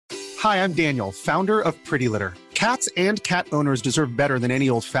Hi, I'm Daniel, founder of Pretty Litter. Cats and cat owners deserve better than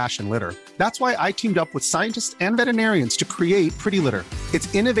any old-fashioned litter. That's why I teamed up with scientists and veterinarians to create Pretty Litter.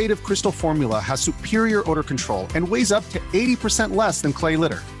 Its innovative crystal formula has superior odor control and weighs up to 80% less than clay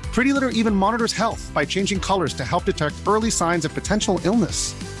litter. Pretty Litter even monitors health by changing colors to help detect early signs of potential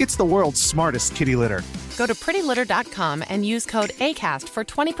illness. It's the world's smartest kitty litter. Go to prettylitter.com and use code ACAST for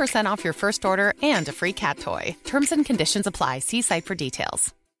 20% off your first order and a free cat toy. Terms and conditions apply. See site for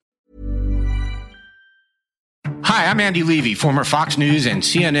details. Hi, I'm Andy Levy, former Fox News and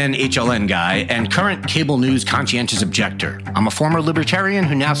CNN HLN guy and current cable news conscientious objector. I'm a former libertarian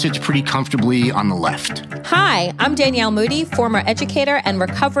who now sits pretty comfortably on the left. Hi, I'm Danielle Moody, former educator and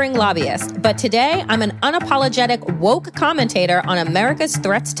recovering lobbyist. But today, I'm an unapologetic woke commentator on America's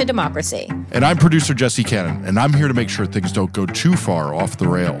threats to democracy. And I'm producer Jesse Cannon, and I'm here to make sure things don't go too far off the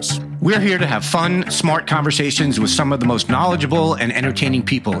rails. We're here to have fun, smart conversations with some of the most knowledgeable and entertaining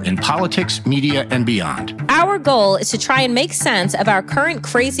people in politics, media, and beyond. Our goal is to try and make sense of our current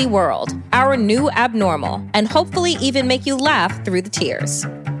crazy world, our new abnormal, and hopefully even make you laugh through the tears.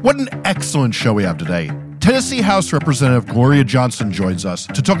 What an excellent show we have today. Tennessee House Representative Gloria Johnson joins us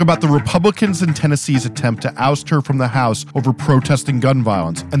to talk about the Republicans in Tennessee's attempt to oust her from the House over protesting gun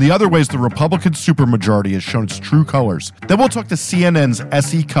violence and the other ways the Republican supermajority has shown its true colors. Then we'll talk to CNN's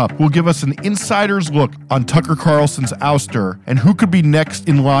S.E. Cupp, who will give us an insider's look on Tucker Carlson's ouster and who could be next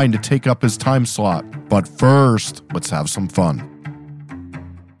in line to take up his time slot. But first, let's have some fun.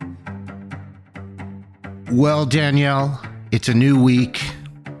 Well, Danielle, it's a new week.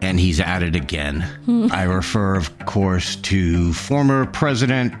 And he's at it again. I refer, of course, to former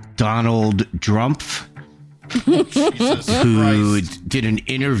President Donald Trump, who did an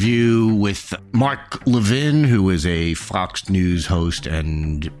interview with Mark Levin, who is a Fox News host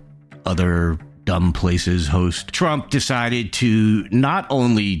and other dumb places host. Trump decided to not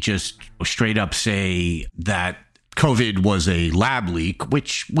only just straight up say that COVID was a lab leak,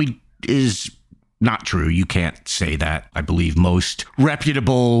 which is not true. You can't say that. I believe most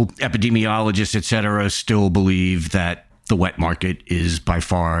reputable epidemiologists, et cetera, still believe that the wet market is by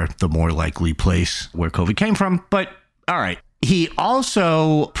far the more likely place where COVID came from. But all right. He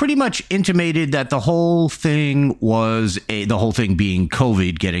also pretty much intimated that the whole thing being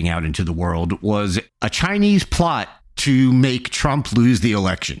COVID getting out into the world was a Chinese plot to make Trump lose the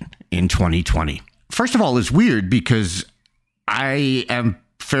election in 2020. First of all, it's weird because I am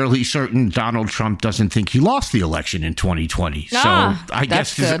fairly certain Donald Trump doesn't think he lost the election in 2020. So I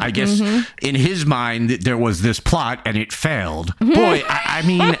guess in his mind there was this plot and it failed. Boy, I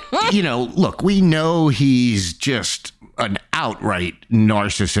mean, look, we know he's just an outright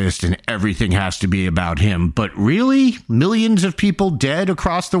narcissist and everything has to be about him. But really, millions of people dead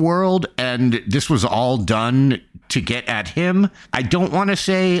across the world, and this was all done to get at him. I don't want to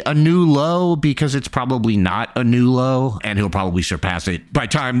say a new low because it's probably not a new low and he'll probably surpass it by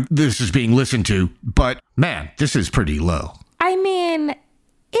the time this is being listened to. But man, this is pretty low. I mean,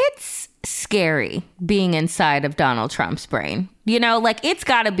 it's scary being inside of Donald Trump's brain. It's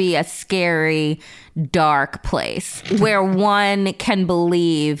got to be a scary, dark place where one can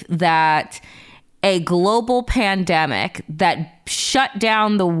believe that a global pandemic that shut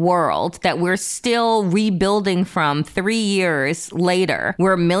down the world, that we're still rebuilding from 3 years later,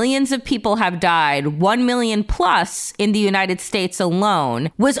 where millions of people have died, 1 million plus in the United States alone,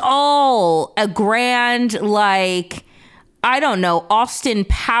 was all a grand, I don't know, Austin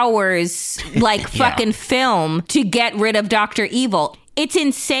Powers, fucking film to get rid of Dr. Evil. It's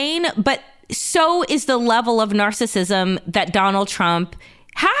insane, but so is the level of narcissism that Donald Trump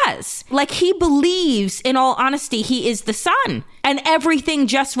has. He believes, in all honesty, he is the sun and everything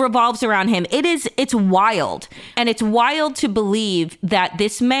just revolves around him. It's wild. And it's wild to believe that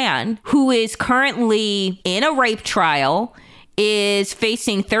this man, who is currently in a rape trial, is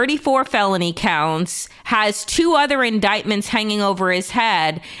facing 34 felony counts, has 2 other indictments hanging over his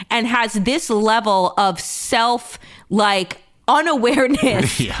head, and has this level of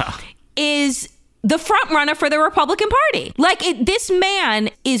unawareness is the front runner for the Republican Party. This man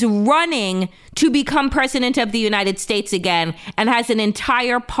is running to become president of the United States again and has an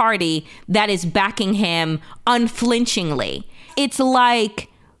entire party that is backing him unflinchingly. It's like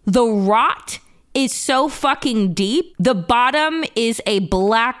the rot is so fucking deep. The bottom is a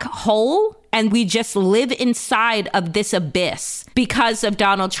black hole and we just live inside of this abyss because of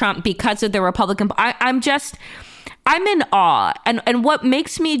Donald Trump, because of the Republican. I'm in awe. And what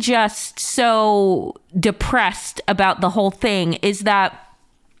makes me just so depressed about the whole thing is that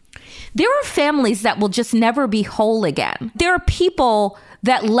There are families that will just never be whole again. There are people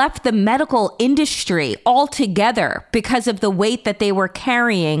that left the medical industry altogether because of the weight that they were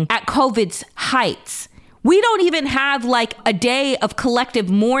carrying at COVID's heights. We don't even have like a day of collective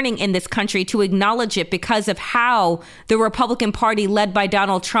mourning in this country to acknowledge it because of how the Republican Party led by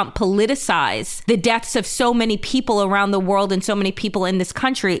Donald Trump politicized the deaths of so many people around the world and so many people in this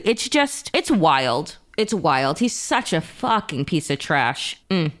country. It's wild. It's wild. He's such a fucking piece of trash.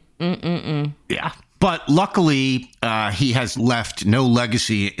 Yeah. But luckily, he has left no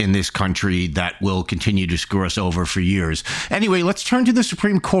legacy in this country that will continue to screw us over for years. Anyway, let's turn to the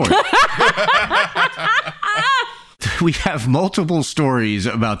Supreme Court. We have multiple stories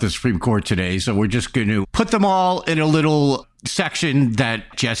about the Supreme Court today, so we're just going to put them all in a little section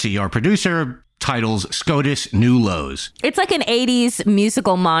that Jesse, our producer, titles SCOTUS New Lows. It's like an 80s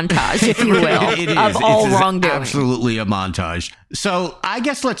musical montage, if you will, of all wrongdoing. Absolutely a montage. So I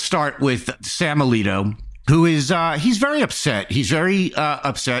guess let's start with Sam Alito, who is, he's very upset. He's very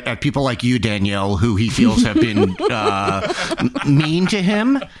upset at people like you, Danielle, who he feels have been mean to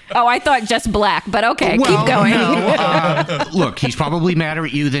him. Oh, I thought just black, but okay, well, keep going. No, look, he's probably madder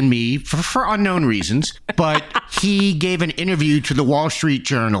at you than me for unknown reasons, but he gave an interview to the Wall Street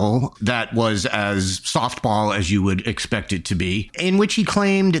Journal that was as softball as you would expect it to be, in which he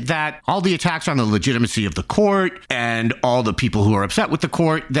claimed that all the attacks on the legitimacy of the court and all the people who are upset with the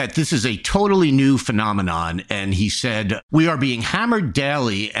court, that this is a totally new phenomenon. And he said, we are being hammered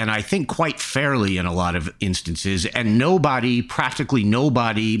daily, and I think quite fairly in a lot of instances, and practically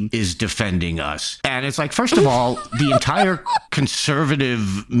nobody is defending us. And it's like, first of all, the entire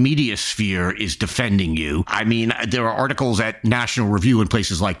conservative media sphere is defending you. I mean, there are articles at National Review and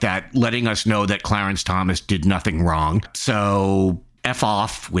places like that letting us know that Clarence Thomas did nothing wrong. So F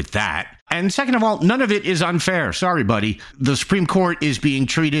off with that. And second of all, none of it is unfair. Sorry, buddy. The Supreme Court is being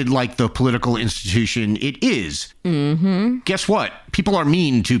treated like the political institution it is. Mm-hmm. Guess what? People are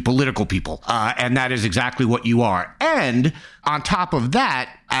mean to political people. And that is exactly what you are. And on top of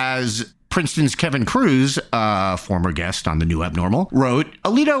that, as Princeton's Kevin Cruz, former guest on the New Abnormal, wrote,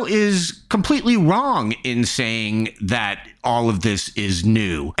 Alito is completely wrong in saying that all of this is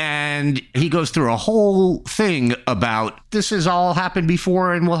new. And he goes through a whole thing about this has all happened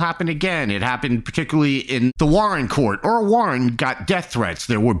before and will happen again. It happened particularly in the Warren court. Earl Warren got death threats.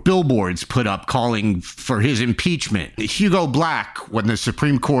 There were billboards put up calling for his impeachment. Hugo Black, when the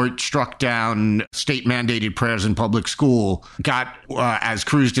Supreme Court struck down state-mandated prayers in public school, got, as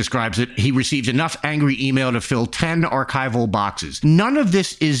Cruz describes it, he received enough angry email to fill 10 archival boxes. None of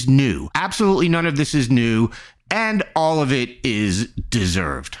this is new. Absolutely none of this is new. And all of it is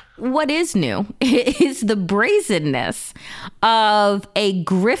deserved. What is new is the brazenness of a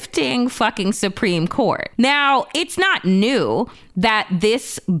grifting fucking Supreme Court. Now, it's not new that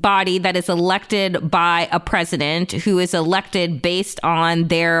this body that is elected by a president who is elected based on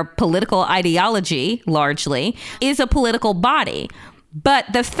their political ideology, largely, is a political body. But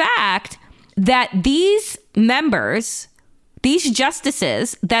the fact that these members, these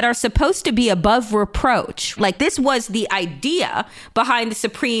justices that are supposed to be above reproach, like this was the idea behind the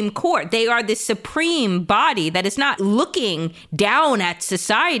Supreme Court. They are the supreme body that is not looking down at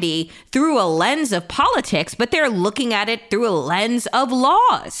society through a lens of politics, but they're looking at it through a lens of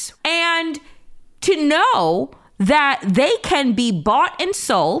laws. And to know that they can be bought and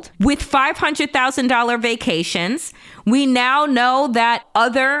sold with $500,000 vacations. We now know that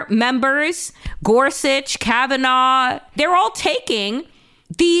other members, Gorsuch, Kavanaugh, they're all taking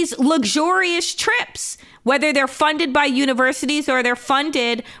these luxurious trips, whether they're funded by universities or they're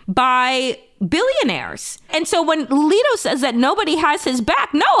funded by billionaires. And so when Alito says that nobody has his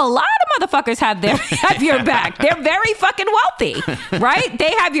back, no, a lot of motherfuckers have your back. They're very fucking wealthy, right?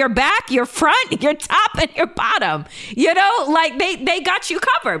 They have your back, your front, your top, and your bottom. You know, like they got you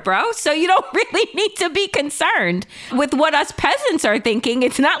covered, bro. So you don't really need to be concerned with what us peasants are thinking.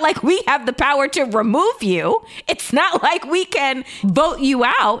 It's not like we have the power to remove you. It's not like we can vote you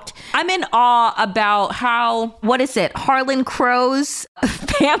out. I'm in awe about how, Harlan Crow's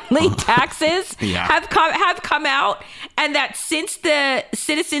family taxes have come out, and that since the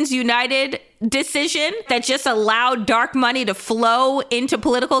Citizens United decision that just allowed dark money to flow into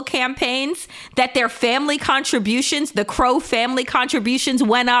political campaigns, that their family contributions, the Crow family contributions,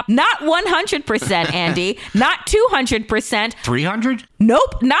 went up not 100%, Andy, not 200%. 300?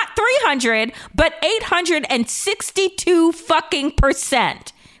 Nope, not 300, but 862 fucking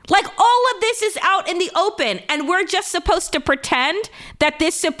 %. Like, all of this is out in the open, and we're just supposed to pretend that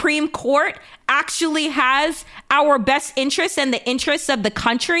this Supreme Court actually has our best interests and the interests of the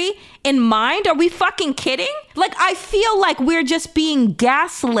country in mind? Are we fucking kidding? Like, I feel like we're just being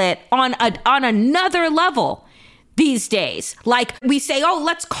gaslit on another level these days. Like, we say, oh,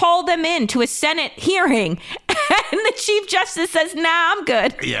 let's call them in to a Senate hearing. And the Chief Justice says, nah, I'm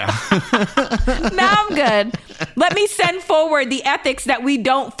good. Yeah. Nah, I'm good. Let me send forward the ethics that we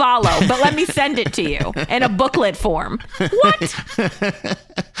don't follow, but let me send it to you in a booklet form. What?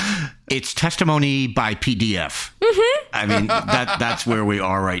 It's testimony by PDF. Mm-hmm. I mean, that's where we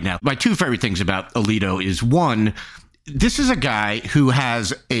are right now. My two favorite things about Alito is, one, this is a guy who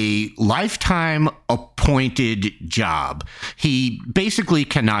has a lifetime appointed job. He basically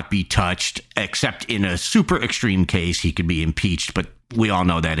cannot be touched, except in a super extreme case. He could be impeached, but we all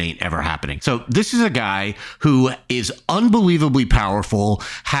know that ain't ever happening. So this is a guy who is unbelievably powerful,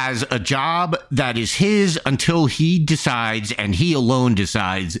 has a job that is his until he decides, and he alone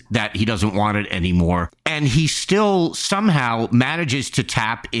decides, that he doesn't want it anymore. And he still somehow manages to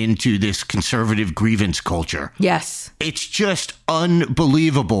tap into this conservative grievance culture. Yes. It's just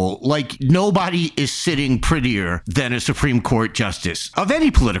unbelievable. Like, nobody is sitting prettier than a Supreme Court justice of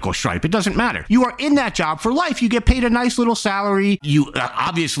any political stripe. It doesn't matter. You are in that job for life. You get paid a nice little salary. You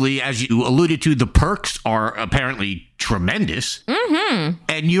obviously, as you alluded to, the perks are apparently tremendous. Mm-hmm.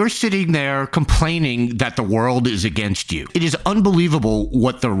 And you're sitting there complaining that the world is against you. It is unbelievable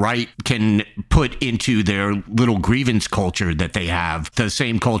what the right can put into their little grievance culture that they have, the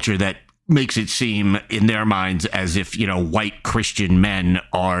same culture that makes it seem in their minds as if, you know, white Christian men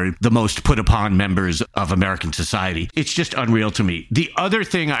are the most put upon members of American society. It's just unreal to me. The other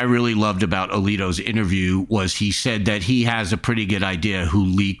thing I really loved about Alito's interview was he said that he has a pretty good idea who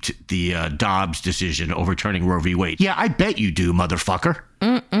leaked the Dobbs decision overturning Roe v. Wade. Yeah, I bet you do, motherfucker.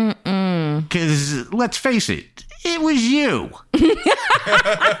 Because let's face it, it was you.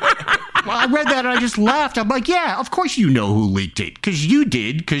 Well, I read that and I just laughed. I'm like, yeah, of course you know who leaked it. Because you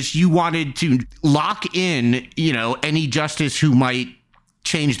did, because you wanted to lock in, you know, any justice who might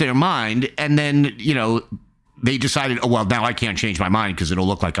change their mind. And then, you know, they decided, oh, well, now I can't change my mind because it'll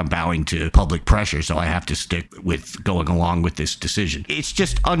look like I'm bowing to public pressure. So I have to stick with going along with this decision. It's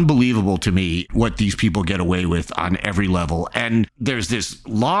just unbelievable to me what these people get away with on every level. And there's this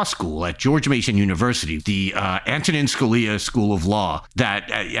law school at George Mason University, the Antonin Scalia School of Law, that,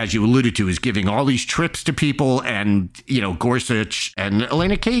 as you alluded to, is giving all these trips to people. And, you know, Gorsuch and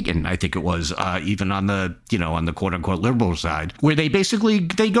Elena Kagan, I think it was, even on the, you know, on the quote unquote liberal side, where they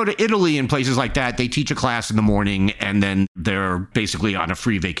go to Italy and places like that. They teach a class in the morning, and then they're basically on a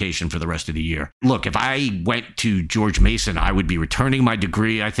free vacation for the rest of the year. Look, if I went to George Mason, I would be returning my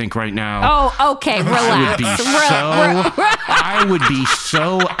degree, I think, right now. Oh, okay, relax. I would be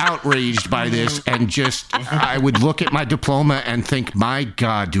so outraged by this, and just, I would look at my diploma and think, my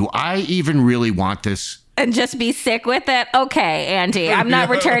God, do I even really want this? And just be sick with it? Okay, Andy, I'm not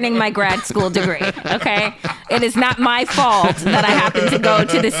returning my grad school degree, okay? It is not my fault that I happen to go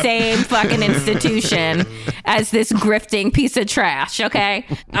to the same fucking institution as this grifting piece of trash, okay?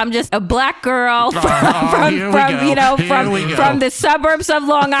 I'm just a black girl from the suburbs of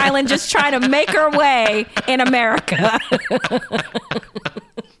Long Island, just trying to make her way in America.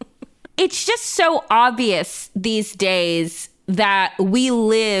 It's just so obvious these days that we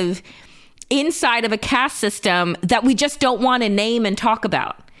live inside of a caste system that we just don't want to name and talk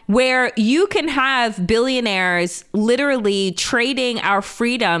about, where you can have billionaires literally trading our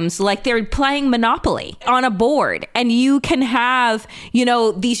freedoms like they're playing Monopoly on a board. And you can have, you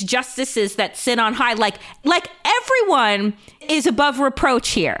know, these justices that sit on high, like everyone is above reproach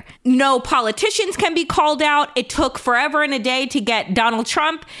here. No politicians can be called out. It took forever and a day to get Donald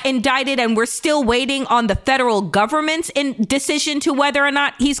Trump indicted, and we're still waiting on the federal government's decision to whether or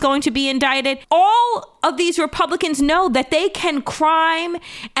not he's going to be indicted. All of these Republicans know that they can crime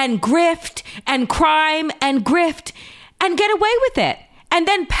and grift and crime and grift and get away with it, and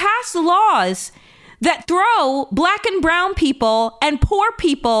then pass laws that throw black and brown people and poor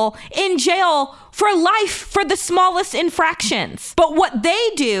people in jail for life for the smallest infractions. But what they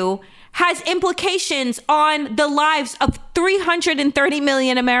do has implications on the lives of 330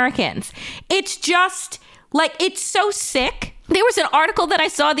 million Americans. It's just like, it's so sick. There was an article that I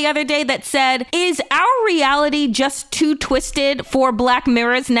saw the other day that said, is our reality just too twisted for Black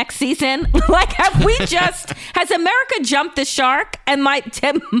Mirror's next season? Like, has America jumped the shark? And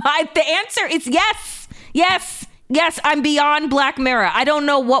the answer is yes. Yes, I'm beyond Black Mirror. I don't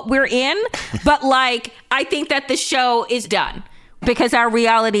know what we're in, but like, I think that the show is done. because our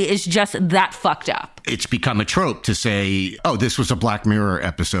reality is just that fucked up. It's become a trope to say, oh, this was a Black Mirror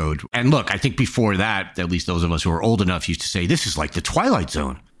episode. And look, I think before that, at least those of us who are old enough used to say, this is like the Twilight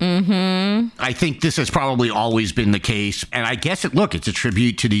Zone. Mm-hmm. I think this has probably always been the case. And I guess it's a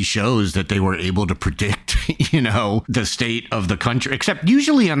tribute to these shows that they were able to predict, the state of the country. Except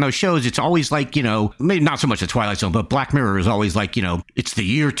usually on those shows, it's always like, maybe not so much the Twilight Zone, but Black Mirror is always like, it's the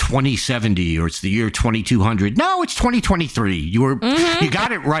year 2070 or it's the year 2200. No, it's 2023. You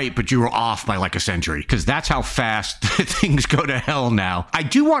got it right, but you were off by like a century, because that's how fast things go to hell now. I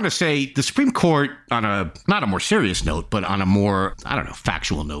do want to say the Supreme Court, on not a more serious note, but on a more,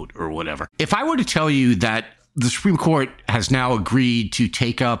 factual note or whatever. If I were to tell you that the Supreme Court has now agreed to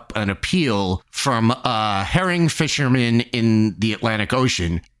take up an appeal from a herring fisherman in the Atlantic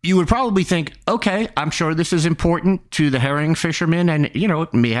Ocean, you would probably think, okay, I'm sure this is important to the herring fishermen and,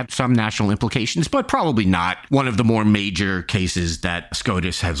 it may have some national implications, but probably not one of the more major cases that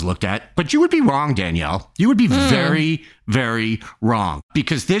SCOTUS has looked at. But you would be wrong, Danielle. You would be very, very wrong,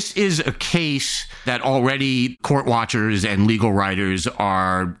 because this is a case that already court watchers and legal writers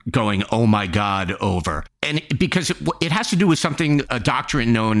are going, oh my God, over. And because it has to do with something, a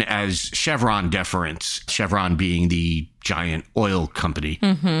doctrine known as Chevron deference, Chevron being the giant oil company.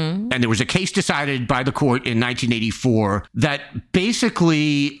 Mm-hmm. And there was a case decided by the court in 1984 that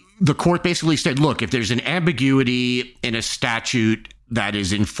basically, the court basically said, look, if there's an ambiguity in a statute that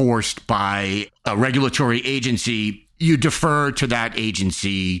is enforced by a regulatory agency, you defer to that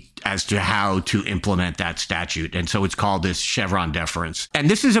agency as to how to implement that statute. And so it's called this Chevron deference. And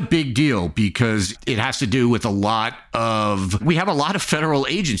this is a big deal because it has to do with we have a lot of federal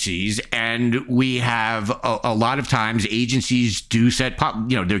agencies, and we have a lot of times agencies do set,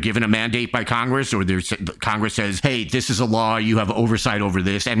 they're given a mandate by Congress, or Congress says, hey, this is a law, you have oversight over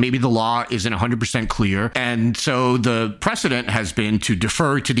this. And maybe the law isn't 100% clear. And so the precedent has been to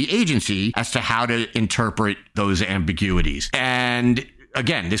defer to the agency as to how to interpret those ambiguities. And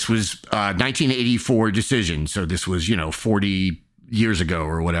again, this was a 1984 decision. So this was, 40 years ago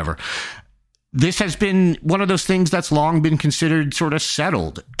or whatever. This has been one of those things that's long been considered sort of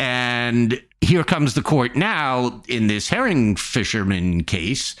settled. And here comes the court now in this herring fisherman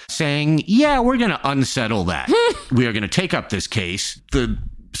case saying, yeah, we're going to unsettle that. We are going to take up this case. The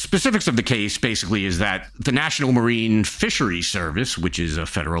specifics of the case basically is that the National Marine Fisheries Service, which is a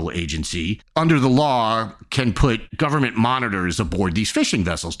federal agency, under the law can put government monitors aboard these fishing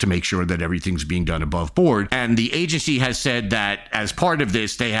vessels to make sure that everything's being done above board. And the agency has said that as part of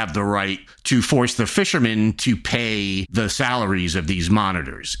this, they have the right to force the fishermen to pay the salaries of these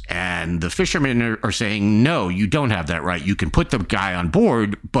monitors. And the fishermen are saying, no, you don't have that right. You can put the guy on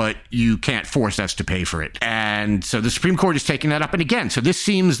board, but you can't force us to pay for it. And so the Supreme Court is taking that up. And again, so this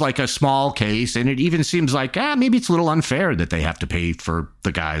seems like a small case, and it even seems like, maybe it's a little unfair that they have to pay for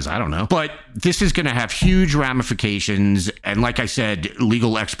the guys. I don't know. But this is going to have huge ramifications. And like I said,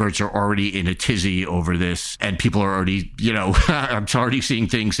 legal experts are already in a tizzy over this. And people are already, I'm already seeing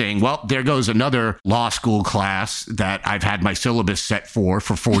things saying, well, there goes another law school class that I've had my syllabus set for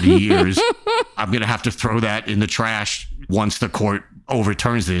 40 years. I'm going to have to throw that in the trash once the court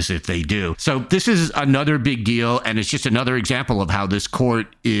overturns this, if they do. So this is another big deal, and it's just another example of how this court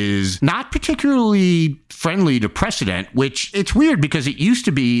is not particularly friendly to precedent, which it's weird because it used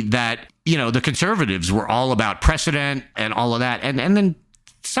to be that, the conservatives were all about precedent and all of that, and then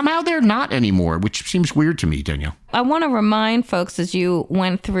somehow they're not anymore, which seems weird to me, Danielle. I want to remind folks, as you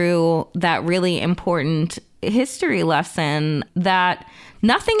went through that really important history lesson, that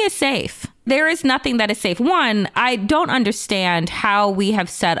nothing is safe. There is nothing that is safe. One, I don't understand how we have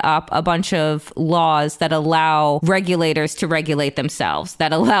set up a bunch of laws that allow regulators to regulate themselves,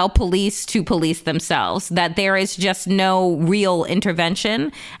 that allow police to police themselves, that there is just no real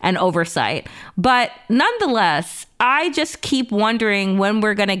intervention and oversight. But nonetheless, I just keep wondering when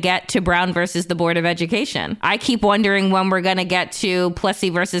we're going to get to Brown versus the Board of Education. I keep wondering when we're going to get to Plessy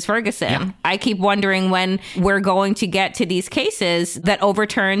versus Ferguson. Yeah. I keep wondering when we're going to get to these cases that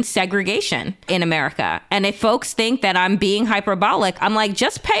overturn segregation in America. And if folks think that I'm being hyperbolic, I'm like,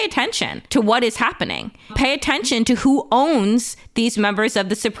 just pay attention to what is happening. Pay attention to who owns these members of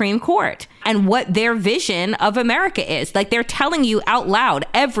the Supreme Court and what their vision of America is. Like, they're telling you out loud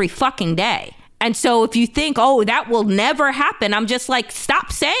every fucking day. And so if you think, oh, that will never happen, I'm just like,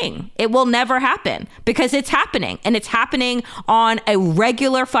 stop saying it will never happen, because it's happening, and it's happening on a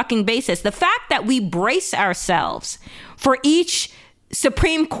regular fucking basis. The fact that we brace ourselves for each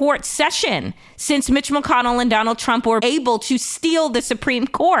Supreme Court session since Mitch McConnell and Donald Trump were able to steal the Supreme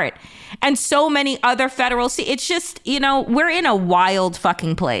Court and so many other federal seats, it's just, we're in a wild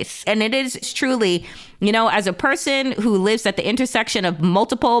fucking place. And it is truly You know, as a person who lives at the intersection of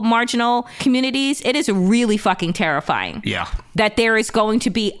multiple marginal communities, it is really fucking terrifying. Yeah. That there is going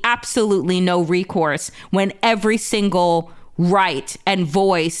to be absolutely no recourse when every single right and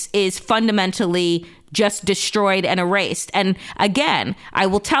voice is fundamentally just destroyed and erased. And again, I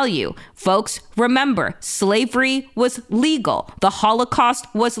will tell you, folks, remember, slavery was legal. The Holocaust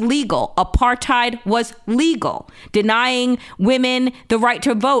was legal. Apartheid was legal. Denying women the right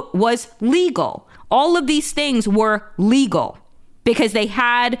to vote was legal. All of these things were legal because they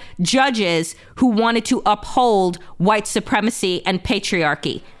had judges who wanted to uphold white supremacy and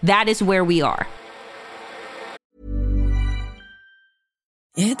patriarchy. That is where we are.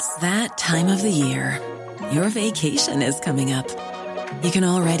 It's that time of the year. Your vacation is coming up. You can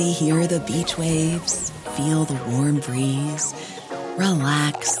already hear the beach waves, feel the warm breeze,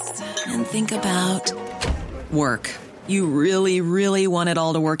 relax, and think about work. You really, really want it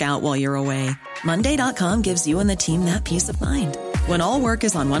all to work out while you're away. Monday.com gives you and the team that peace of mind. When all work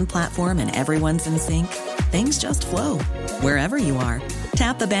is on one platform and everyone's in sync, things just flow. Wherever you are,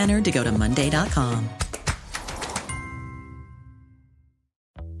 tap the banner to go to Monday.com.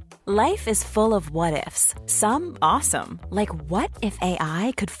 Life is full of what-ifs. Some awesome, like what if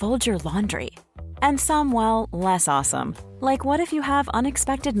AI could fold your laundry? And some, well, less awesome, like what if you have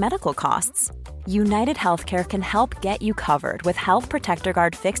unexpected medical costs? United Healthcare can help get you covered with Health Protector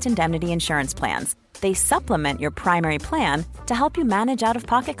Guard fixed indemnity insurance plans. They supplement your primary plan to help you manage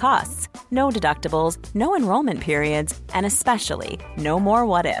out-of-pocket costs. No deductibles, no enrollment periods, and especially no more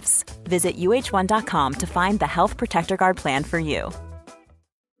what-ifs. Visit uh1.com to find the Health Protector Guard plan for you.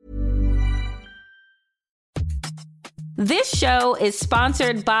 This show is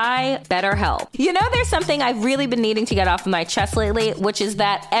sponsored by BetterHelp. You know, there's something I've really been needing to get off of my chest lately, which is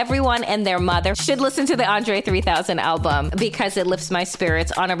that everyone and their mother should listen to the Andre 3000 album because it lifts my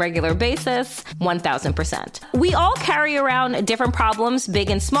spirits on a regular basis, 1000%. We all carry around different problems, big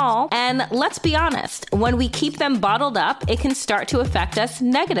and small, and let's be honest, when we keep them bottled up, it can start to affect us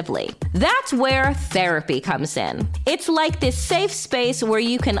negatively. That's where therapy comes in. It's like this safe space where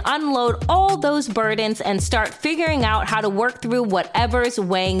you can unload all those burdens and start figuring out how to work through whatever's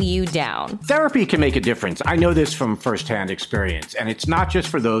weighing you down. Therapy can make a difference. I know this from firsthand experience, and it's not just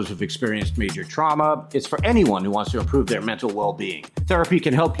for those who've experienced major trauma. It's for anyone who wants to improve their mental well-being. Therapy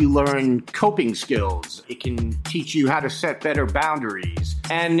can help you learn coping skills. It can teach you how to set better boundaries,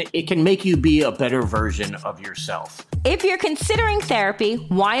 and it can make you be a better version of yourself. If you're considering therapy,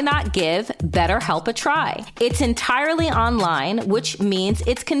 why not give BetterHelp a try? It's entirely online, which means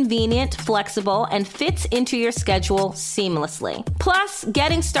it's convenient, flexible, and fits into your schedule seamlessly. Plus,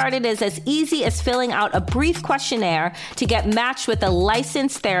 getting started is as easy as filling out a brief questionnaire to get matched with a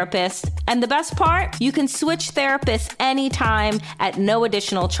licensed therapist. And the best part? You can switch therapists anytime at no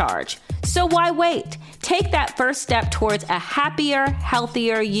additional charge. So why wait? Take that first step towards a happier,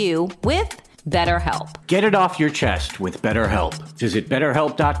 healthier you with BetterHelp. Get it off your chest with BetterHelp. Visit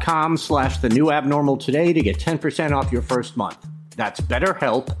BetterHelp.com/thenewabnormal today to get 10% off your first month. That's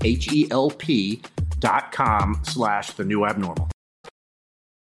BetterHelp, HELP.com/thenewabnormal.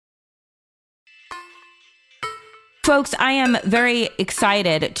 Folks, I am very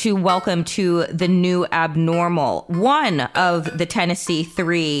excited to welcome to the new abnormal one of the Tennessee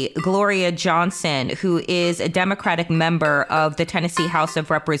Three, Gloria Johnson, who is a Democratic member of the Tennessee House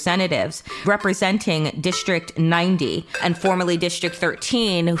of Representatives, representing District 90 and formerly District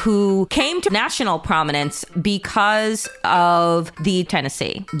 13, who came to national prominence because of the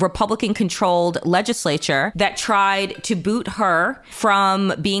Tennessee Republican-controlled legislature that tried to boot her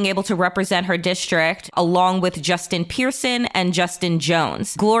from being able to represent her district, along with Justin Pearson and Justin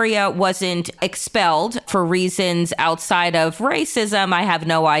Jones. Gloria wasn't expelled for reasons outside of racism. I have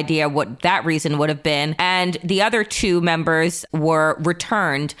no idea what that reason would have been. And the other two members were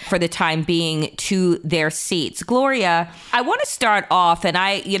returned for the time being to their seats. Gloria, I want to start off, and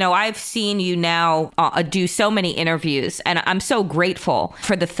I've seen you now do so many interviews, and I'm so grateful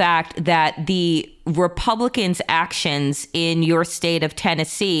for the fact that the Republicans' actions in your state of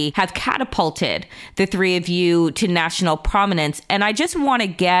Tennessee have catapulted the three of you to national prominence. And I just want to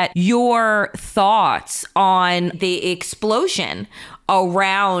get your thoughts on the explosion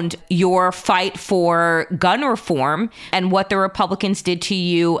around your fight for gun reform and what the Republicans did to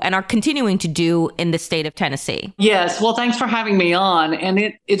you and are continuing to do in the state of Tennessee. Yes. Well, thanks for having me on.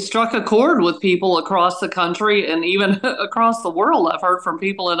 And it struck a chord with people across the country and even across the world. I've heard from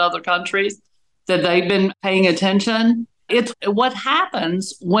people in other countries that they've been paying attention. It's what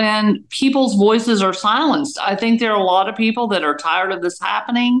happens when people's voices are silenced. I think there are a lot of people that are tired of this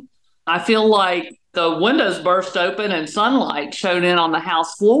happening. I feel like the windows burst open and sunlight showed in on the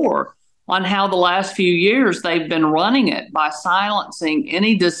House floor on how the last few years they've been running it by silencing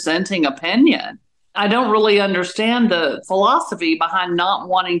any dissenting opinion. I don't really understand the philosophy behind not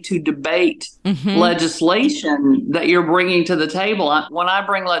wanting to debate legislation that you're bringing to the table. When I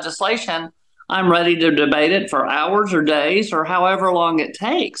bring legislation, I'm ready to debate it for hours or days or however long it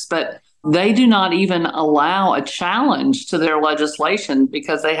takes. But they do not even allow a challenge to their legislation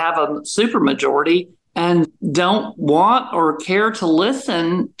because they have a supermajority and don't want or care to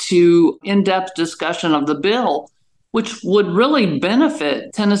listen to in-depth discussion of the bill, which would really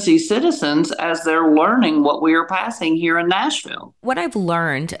benefit Tennessee citizens as they're learning what we are passing here in Nashville. What I've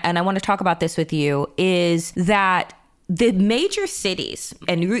learned, and I want to talk about this with you, is that the major cities,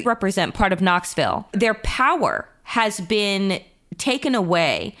 and you represent part of Knoxville, their power has been taken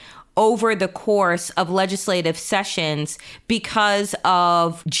away over the course of legislative sessions because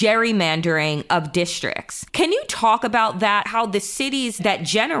of gerrymandering of districts. Can you talk about that, how the cities that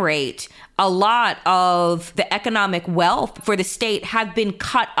generate a lot of the economic wealth for the state have been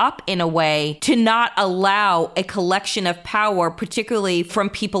cut up in a way to not allow a collection of power, particularly from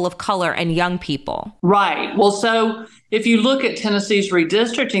people of color and young people? Right. Well, so if you look at Tennessee's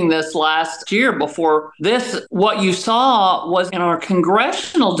redistricting this last year before this, what you saw was in our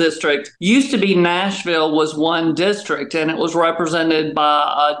congressional district, used to be Nashville was one district, and it was represented by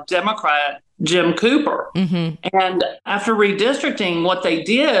a Democrat, Jim Cooper. And after redistricting, what they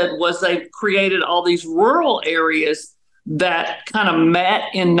did was they created all these rural areas that kind of met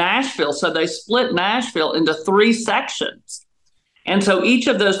in Nashville. So they split Nashville into 3 sections. And so each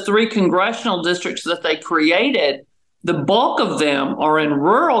of those 3 congressional districts that they created, the bulk of them are in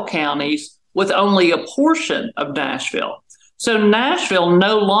rural counties with only a portion of Nashville. So Nashville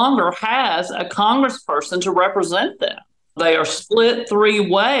no longer has a congressperson to represent them. They are split 3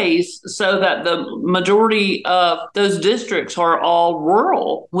 ways so that the majority of those districts are all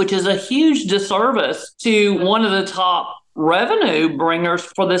rural, which is a huge disservice to one of the top revenue bringers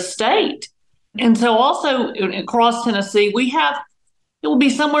for the state. And so also across Tennessee, it will be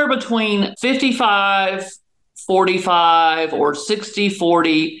somewhere between 55-45 or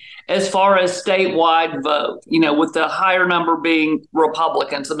 60-40 as far as statewide vote, with the higher number being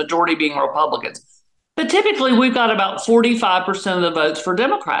Republicans, the majority being Republicans. But typically, we've got about 45% of the votes for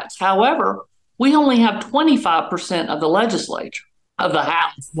Democrats. However, we only have 25% of the legislature, of the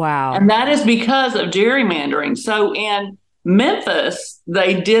House. Wow. And that is because of gerrymandering. So in Memphis,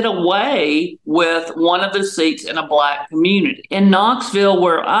 they did away with one of the seats in a Black community. In Knoxville,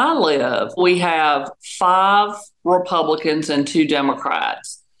 where I live, we have 5 Republicans and 2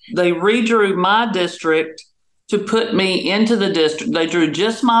 Democrats. They redrew my district to put me into the district. They drew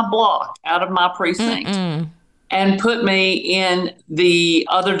just my block out of my precinct and put me in the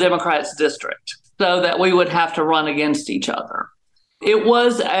other Democrats' district so that we would have to run against each other. It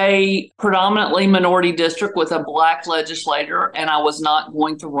was a predominantly minority district with a Black legislator, and I was not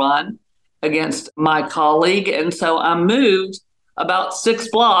going to run against my colleague. And so I moved about 6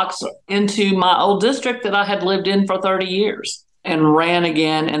 blocks into my old district that I had lived in for 30 years and ran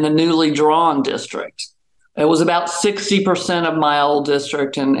again in the newly drawn district. It was about 60% of my old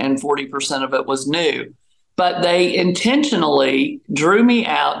district and 40% of it was new. But they intentionally drew me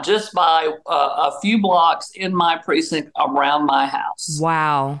out just by a few blocks in my precinct around my house.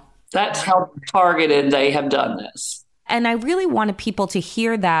 Wow. That's how targeted they have done this. And I really wanted people to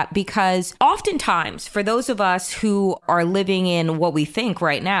hear that because oftentimes, for those of us who are living in what we think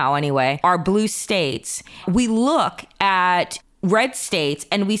right now, anyway, are blue states, we look at red states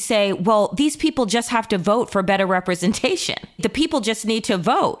and we say, well, these people just have to vote for better representation. The people just need to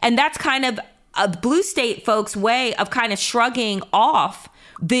vote. And that's kind of a blue state folks' way of kind of shrugging off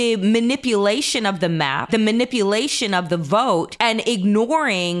the manipulation of the map, the manipulation of the vote, and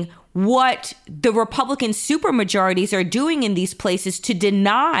ignoring what the Republican supermajorities are doing in these places to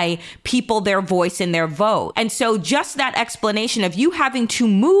deny people their voice and their vote. And so just that explanation of you having to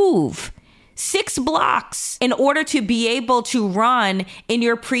move 6 blocks in order to be able to run in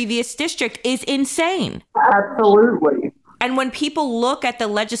your previous district is insane. Absolutely. And when people look at the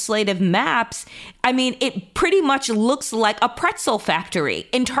legislative maps, I mean, it pretty much looks like a pretzel factory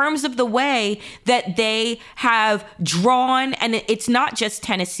in terms of the way that they have drawn, and it's not just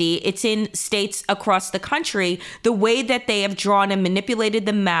Tennessee, it's in states across the country, the way that they have drawn and manipulated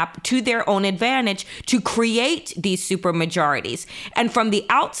the map to their own advantage to create these supermajorities. And from the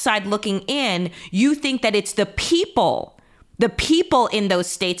outside looking in, you think that it's the people in those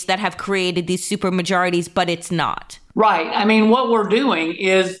states that have created these supermajorities, but it's not. Right. I mean, what we're doing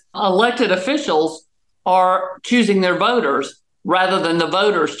is elected officials are choosing their voters, rather than the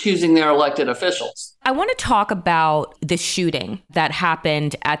voters choosing their elected officials. I want to talk about the shooting that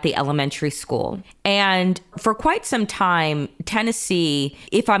happened at the elementary school. And for quite some time, Tennessee,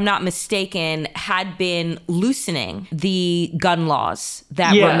 if I'm not mistaken, had been loosening the gun laws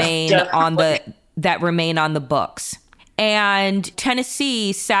that remain on the books. And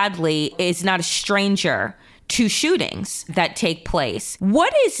Tennessee, sadly, is not a stranger to shootings that take place.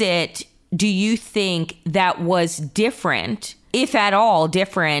 What is it, do you think, that was different, if at all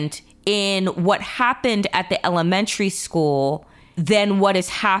different, in what happened at the elementary school than what has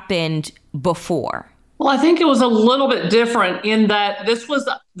happened before? Well, I think it was a little bit different in that this was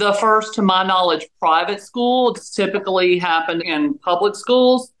the first, to my knowledge, private school. It's typically happened in public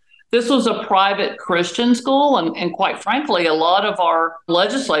schools. This was a private Christian school. And quite frankly, a lot of our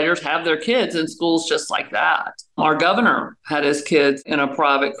legislators have their kids in schools just like that. Our governor had his kids in a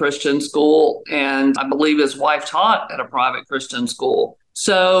private Christian school, and I believe his wife taught at a private Christian school.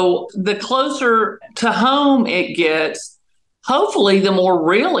 So the closer to home it gets, hopefully the more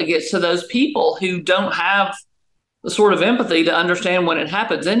real it gets to those people who don't have the sort of empathy to understand when it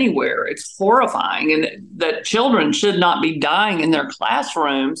happens anywhere. It's horrifying, and that children should not be dying in their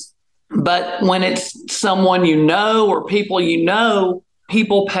classrooms. But when it's someone you know or people you know,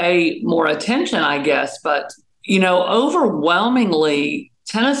 people pay more attention, I guess. But, overwhelmingly,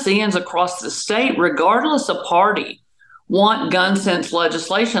 Tennesseans across the state, regardless of party, want gun sense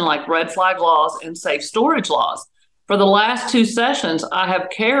legislation like red flag laws and safe storage laws. For the last 2 sessions, I have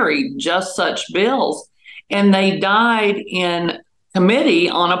carried just such bills, and they died in committee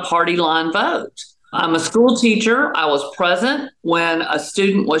on a party line vote. I'm a school teacher. I was present when a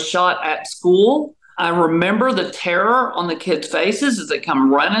student was shot at school. I remember the terror on the kids' faces as they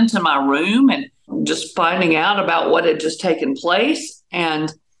come running to my room and just finding out about what had just taken place.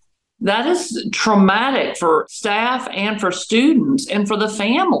 And that is traumatic for staff and for students and for the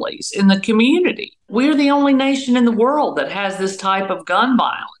families in the community. We're the only nation in the world that has this type of gun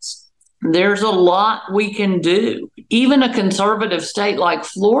violence. There's a lot we can do. Even a conservative state like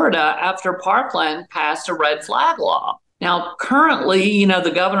Florida, after Parkland, passed a red flag law. Now, currently,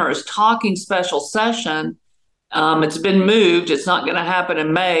 the governor is talking special session. It's been moved. It's not going to happen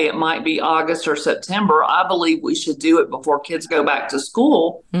in May. It might be August or September. I believe we should do it before kids go back to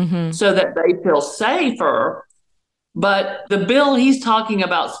school so that they feel safer. But the bill he's talking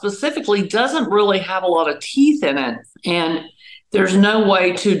about specifically doesn't really have a lot of teeth in it. And there's no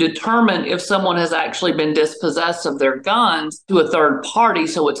way to determine if someone has actually been dispossessed of their guns to a third party,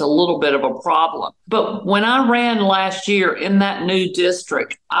 so it's a little bit of a problem. But when I ran last year in that new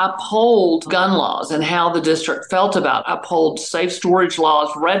district, I polled gun laws and how the district felt about it. I polled safe storage laws,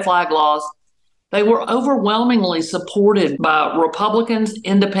 red flag laws. They were overwhelmingly supported by Republicans,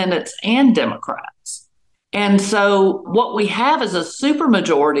 independents, and Democrats. And so what we have is a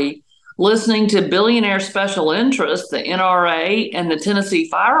supermajority listening to billionaire special interests, the NRA and the Tennessee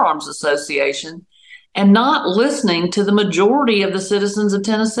Firearms Association, and not listening to the majority of the citizens of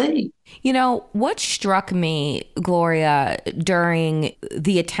Tennessee. What struck me, Gloria, during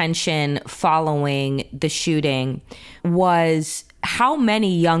the attention following the shooting was how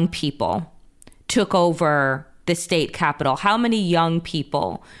many young people took over the state capitol, how many young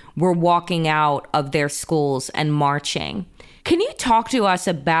people were walking out of their schools and marching. Can you talk to us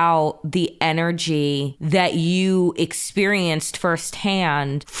about the energy that you experienced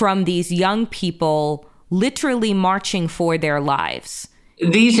firsthand from these young people literally marching for their lives?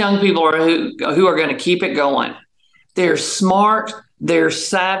 These young people are who are going to keep it going. They're smart, they're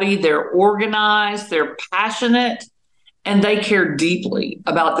savvy, they're organized, they're passionate, and they care deeply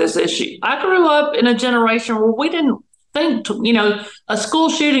about this issue. I grew up in a generation where we didn't think, a school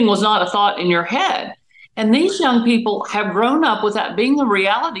shooting was not a thought in your head. And these young people have grown up with that being a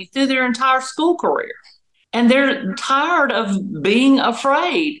reality through their entire school career. And they're tired of being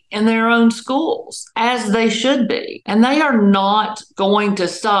afraid in their own schools, as they should be. And they are not going to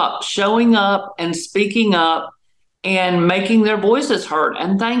stop showing up and speaking up and making their voices heard.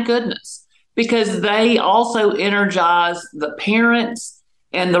 And thank goodness, because they also energize the parents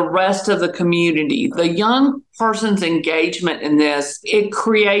and the rest of the community. The young person's engagement in this, it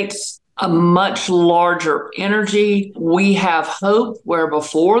creates a much larger energy. We have hope where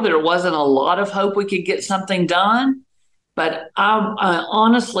before there wasn't a lot of hope we could get something done. But I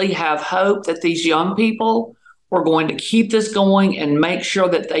honestly have hope that these young people are going to keep this going and make sure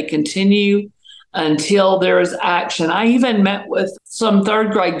that they continue until there is action. I even met with some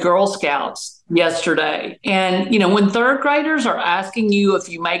third grade Girl Scouts yesterday. And, when third graders are asking you if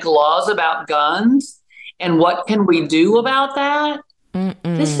you make laws about guns and what can we do about that,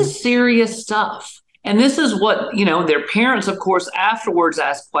 this is serious stuff. And this is what, their parents, of course, afterwards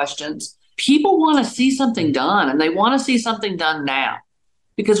ask questions. People want to see something done, and they want to see something done now,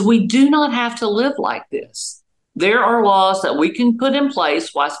 because we do not have to live like this. There are laws that we can put in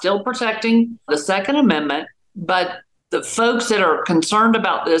place while still protecting the Second Amendment, but the folks that are concerned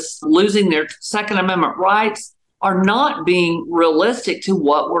about this losing their Second Amendment rights are not being realistic to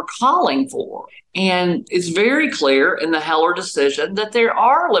what we're calling for. And it's very clear in the Heller decision that there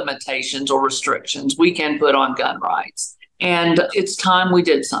are limitations or restrictions we can put on gun rights. And it's time we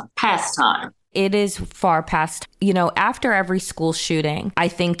did something. Past time. It is far past. After every school shooting, I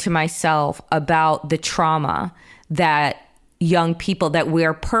think to myself about the trauma that young people, that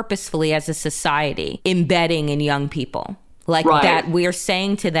we're purposefully as a society embedding in young people. Like right. That we're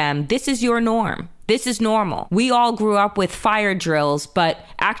saying to them, this is your norm. This is normal. We all grew up with fire drills, but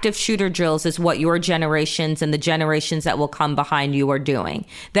active shooter drills is what your generations and the generations that will come behind you are doing.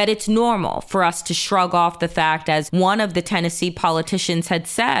 That it's normal for us to shrug off the fact, as one of the Tennessee politicians had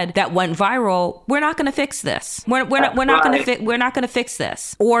said that went viral, we're not going to fix this. We're not going to fix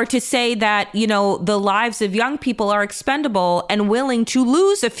this. Or to say that, the lives of young people are expendable and willing to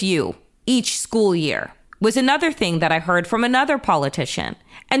lose a few each school year was another thing that I heard from another politician.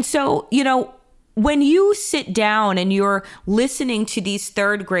 And so, when you sit down and you're listening to these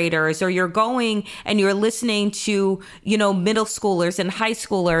third graders, or you're going and you're listening to, middle schoolers and high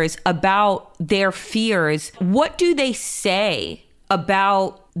schoolers about their fears, what do they say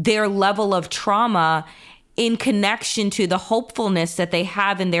about their level of trauma in connection to the hopefulness that they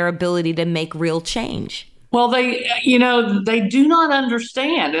have in their ability to make real change? Well, they do not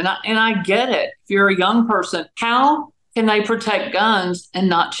understand. And I get it. If you're a young person, how can they protect guns and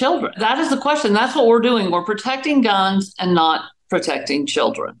not children? That is the question. That's what we're doing. We're protecting guns and not protecting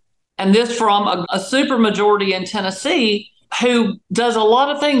children. And this from a supermajority in Tennessee who does a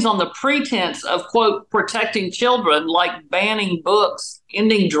lot of things on the pretense of, quote, protecting children, like banning books,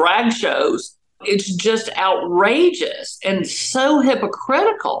 ending drag shows. It's just outrageous and so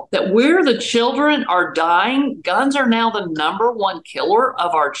hypocritical that where the children are dying, guns are now the number one killer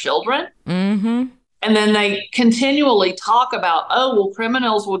of our children. Mm-hmm. And then they continually talk about,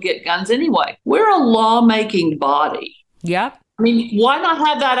 criminals will get guns anyway. We're a lawmaking body. Yep. I mean, why not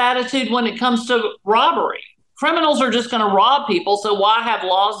have that attitude when it comes to robbery? Criminals are just going to rob people, so why have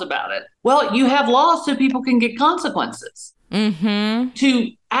laws about it? Well, you have laws so people can get consequences. Mm-hmm.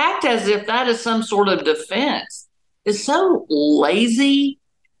 To act as if that is some sort of defense is so lazy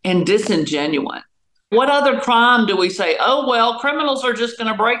and disingenuous. What other crime do we say, criminals are just going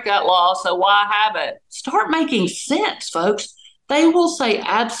to break that law, so why have it? Start making sense, folks. They will say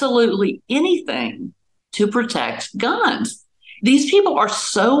absolutely anything to protect guns. These people are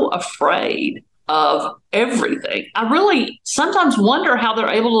so afraid of everything. I really sometimes wonder how they're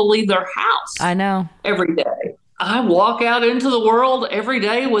able to leave their house. I know. Every day. I walk out into the world every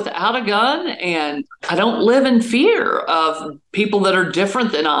day without a gun, and I don't live in fear of people that are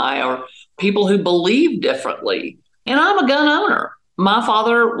different than I or people who believe differently. And I'm a gun owner. My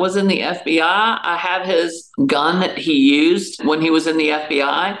father was in the FBI. I have his gun that he used when he was in the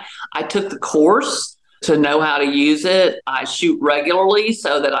FBI. I took the course to know how to use it. I shoot regularly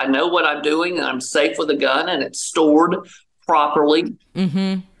so that I know what I'm doing and I'm safe with a gun and it's stored properly.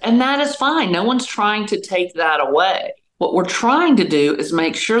 Mm-hmm. And that is fine. No one's trying to take that away. What we're trying to do is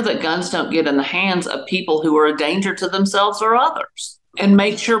make sure that guns don't get in the hands of people who are a danger to themselves or others, and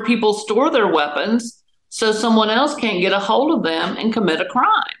make sure people store their weapons so someone else can't get a hold of them and commit a crime.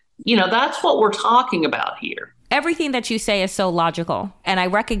 That's what we're talking about here. Everything that you say is so logical. And I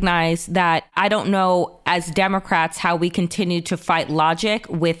recognize that I don't know as Democrats how we continue to fight logic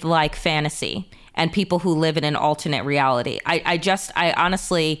with like fantasy and people who live in an alternate reality. I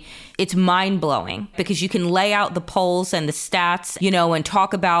honestly, it's mind blowing because you can lay out the polls and the stats, and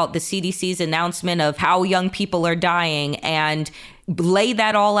talk about the CDC's announcement of how young people are dying and lay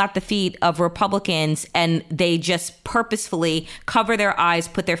that all at the feet of Republicans, and they just purposefully cover their eyes,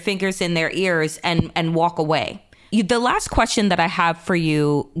 put their fingers in their ears, and walk away. The last question that I have for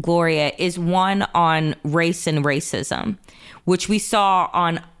you, Gloria, is one on race and racism, which we saw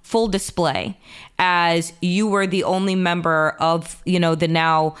on full display as you were the only member of, the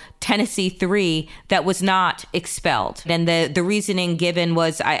now Tennessee 3 that was not expelled. And the reasoning given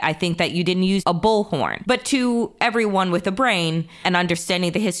was, I think that you didn't use a bullhorn. But to everyone with a brain and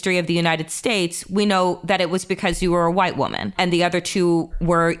understanding the history of the United States, we know that it was because you were a white woman and the other two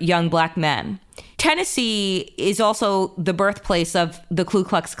were young black men. Tennessee is also the birthplace of the Ku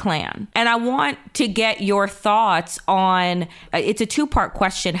Klux Klan. And I want to get your thoughts on, it's a two-part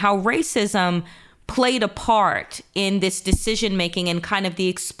question, how racism played a part in this decision making and kind of the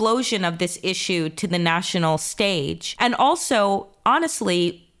explosion of this issue to the national stage? And also,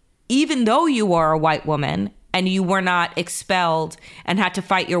 honestly, even though you are a white woman and you were not expelled and had to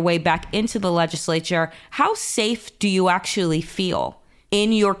fight your way back into the legislature, how safe do you actually feel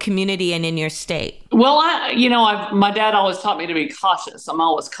in your community and in your state? Well, my dad always taught me to be cautious. I'm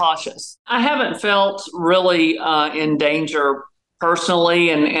always cautious. I haven't felt really in danger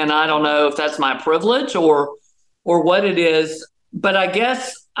personally, and I don't know if that's my privilege or what it is, but I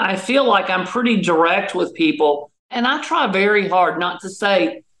guess I feel like I'm pretty direct with people, and I try very hard not to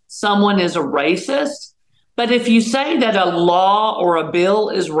say someone is a racist, but if you say that a law or a bill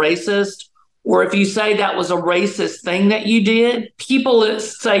is racist, or if you say that was a racist thing that you did, people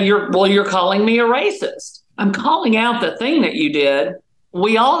say you're calling me a racist. I'm calling out the thing that you did.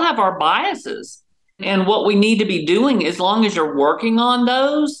 We all have our biases. And what we need to be doing, as long as you're working on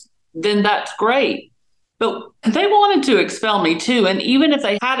those, then that's great. But they wanted to expel me too. And even if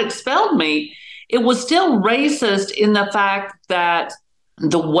they had expelled me, it was still racist in the fact that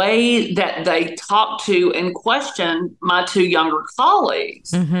the way that they talked to and questioned my two younger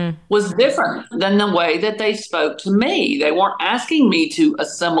colleagues was different than the way that they spoke to me. They weren't asking me to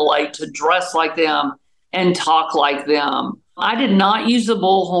assimilate, to dress like them and talk like them. I did not use the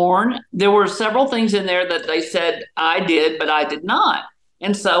bullhorn. There were several things in there that they said I did, but I did not.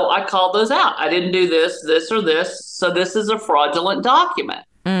 And so I called those out. I didn't do this, or this. So this is a fraudulent document.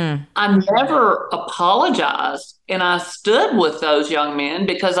 I never apologized, and I stood with those young men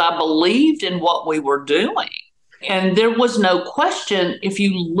because I believed in what we were doing. And there was no question. If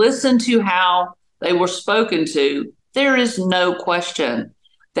you listen to how they were spoken to, there is no question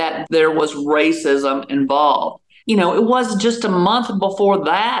that there was racism involved. You know, it was just a month before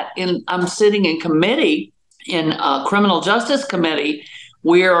that, I'm sitting in committee, in a criminal justice committee,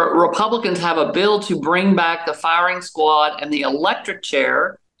 where Republicans have a bill to bring back the firing squad and the electric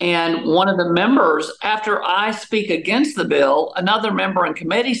chair. And one of the members, after I speak against the bill, another member in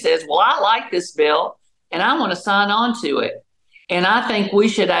committee says, well, I like this bill and I want to sign on to it. And I think we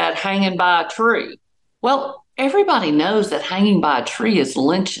should add hanging by a tree. Well, everybody knows that hanging by a tree is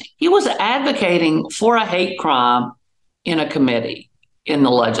lynching. He was advocating for a hate crime in a committee in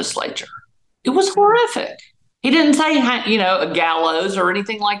the legislature. It was horrific. He didn't say, a gallows or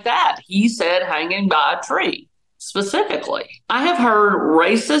anything like that. He said hanging by a tree specifically. I have heard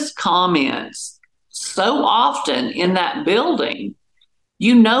racist comments so often in that building.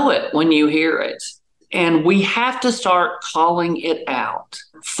 You know it when you hear it. And we have to start calling it out.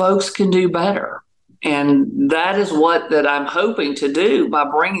 Folks can do better. And that is that I'm hoping to do by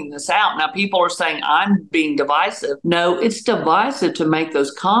bringing this out. Now, people are saying I'm being divisive. No, it's divisive to make those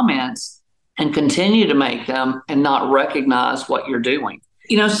comments and continue to make them and not recognize what you're doing.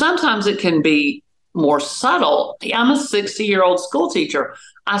 You know, sometimes it can be more subtle. I'm a 60-year-old school teacher.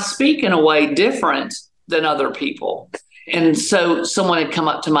 I speak in a way different than other people. And so someone had come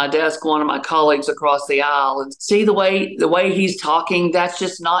up to my desk, one of my colleagues across the aisle, and see the way he's talking, that's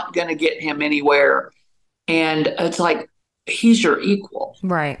just not going to get him anywhere. And it's like, he's your equal.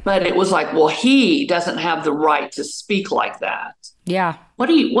 Right. But it was like, well, he doesn't have the right to speak like that. Yeah. What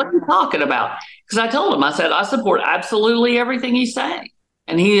are you talking about? Because I told him, I said, I support absolutely everything he's saying.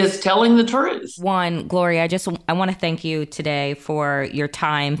 And he is telling the truth. One, Gloria, I want to thank you today for your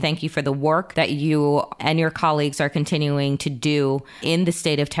time. Thank you for the work that you and your colleagues are continuing to do in the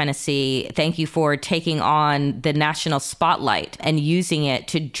state of Tennessee. Thank you for taking on the national spotlight and using it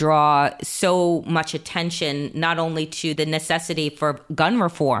to draw so much attention, not only to the necessity for gun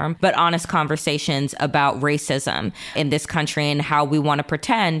reform, but honest conversations about racism in this country and how we want to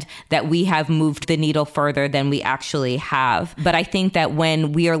pretend that we have moved the needle further than we actually have. But I think that when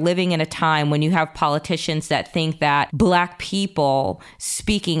we are living in a time when you have politicians that think that Black people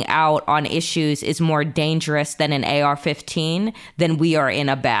speaking out on issues is more dangerous than an AR-15, then we are in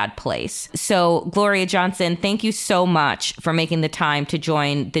a bad place. So, Gloria Johnson, thank you so much for making the time to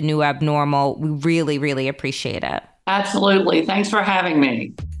join The New Abnormal. We really, really appreciate it. Absolutely. Thanks for having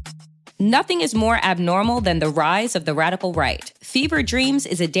me. Nothing is more abnormal than the rise of the radical right. Fever Dreams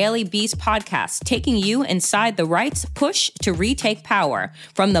is a Daily Beast podcast taking you inside the right's push to retake power,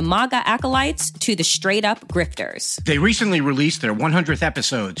 from the MAGA acolytes to the straight-up grifters. They recently released their 100th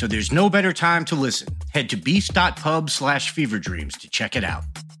episode, so there's no better time to listen. Head to beast.pub/feverdreams to check it out.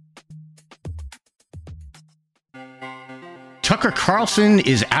 Tucker Carlson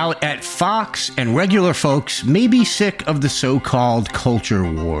is out at Fox, and regular folks may be sick of the so-called culture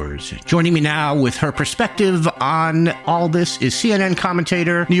wars. Joining me now with her perspective on all this is CNN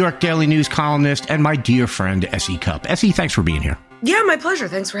commentator, New York Daily News columnist, and my dear friend, Essie Cupp. Essie, thanks for being here. Yeah, my pleasure.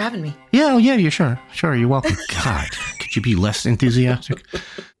 Thanks for having me. Yeah, you're sure. Sure, you're welcome. God, could you be less enthusiastic?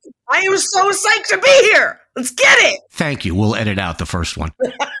 I am so psyched to be here. Let's get it. Thank you. We'll edit out the first one.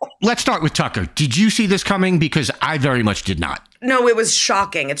 Let's start with Tucker. Did you see this coming? Because I very much did not. No, it was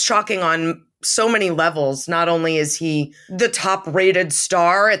shocking. It's shocking on so many levels. Not only is he the top-rated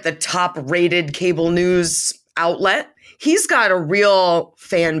star at the top-rated cable news outlet, he's got a real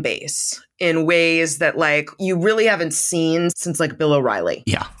fan base in ways that, like, you really haven't seen since, like, Bill O'Reilly.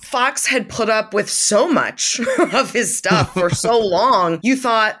 Yeah. Fox had put up with so much of his stuff for so long, you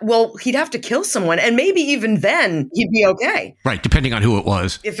thought, well, he'd have to kill someone, and maybe even then he'd be okay. Right, depending on who it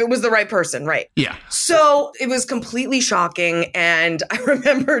was. If it was the right person, right. Yeah. So it was completely shocking, and I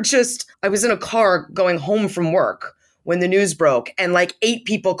remember I was in a car going home from work when the news broke, and like 8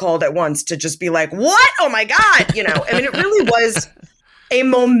 people called at once to just be like, what? Oh my God! You know, I mean, it really was a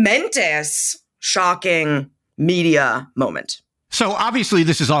momentous, shocking media moment. So obviously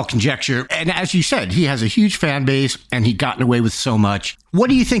this is all conjecture. And as you said, he has a huge fan base and he'd gotten away with so much. What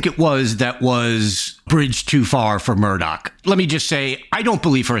do you think it was that was bridged too far for Murdoch? Let me just say, I don't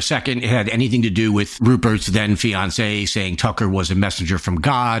believe for a second it had anything to do with Rupert's then fiancée saying Tucker was a messenger from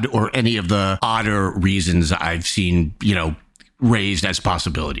God or any of the odder reasons I've seen, raised as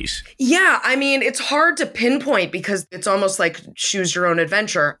possibilities. Yeah, I mean, it's hard to pinpoint because it's almost like choose your own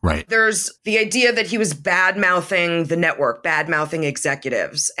adventure. Right. There's the idea that he was bad-mouthing the network, bad-mouthing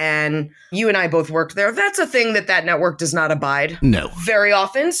executives. And you and I both worked there. That's a thing that network does not abide. No. Very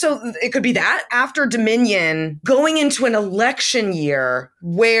often. So it could be that. After Dominion, going into an election year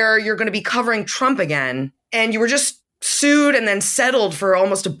where you're going to be covering Trump again, and you were just sued and then settled for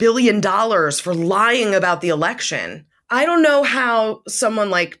almost $1 billion for lying about the election. I don't know how someone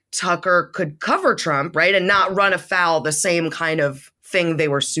like Tucker could cover Trump, right, and not run afoul the same kind of thing they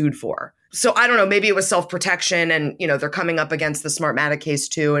were sued for. So I don't know, maybe it was self-protection and, they're coming up against the Smartmatic case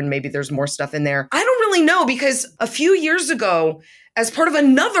too, and maybe there's more stuff in there. I don't really know because a few years ago, as part of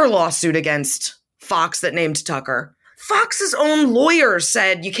another lawsuit against Fox that named Tucker, Fox's own lawyers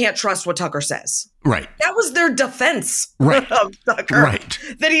said you can't trust what Tucker says. Right. That was their defense of Tucker. Right.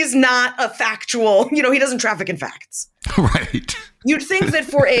 That he's not a factual, he doesn't traffic in facts. Right. You'd think that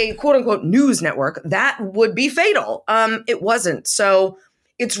for a quote unquote news network, that would be fatal. It wasn't. So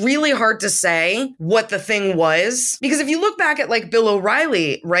it's really hard to say what the thing was. Because if you look back at like Bill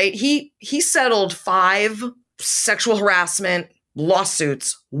O'Reilly, right, he settled 5 sexual harassment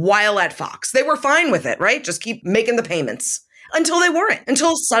lawsuits while at Fox. They were fine with it, right? Just keep making the payments. Until they weren't.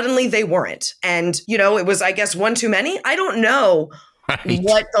 Until suddenly they weren't. And, it was, I guess, one too many. I don't know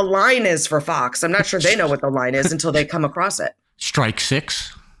what the line is for Fox. I'm not sure they know what the line is until they come across it. Strike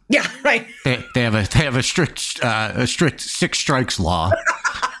 6? Yeah, right. They have a strict 6 strikes law.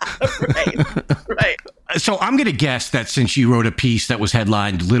 Right. So I'm going to guess that since you wrote a piece that was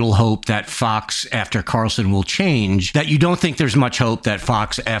headlined "Little Hope That Fox After Carlson Will Change," that you don't think there's much hope that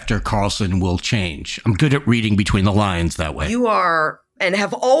Fox after Carlson will change. I'm good at reading between the lines that way. You are and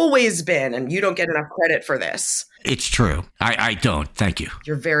have always been, and you don't get enough credit for this. It's true. I don't. Thank you.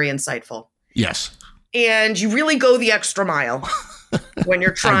 You're very insightful. Yes. And you really go the extra mile when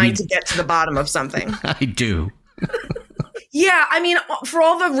you're trying to get to the bottom of something. I do. Yeah, I mean, for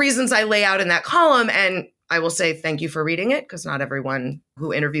all the reasons I lay out in that column, and I will say thank you for reading it, because not everyone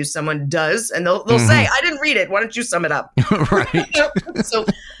who interviews someone does, and they'll say, I didn't read it. Why don't you sum it up? Right. So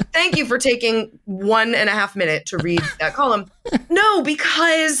thank you for taking 1.5 minutes to read that column. No,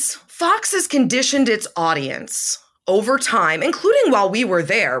 because Fox has conditioned its audience over time, including while we were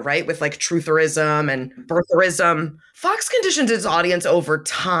there, right, with like trutherism and birtherism. Fox conditioned its audience over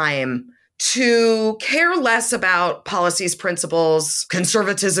time to care less about policies, principles,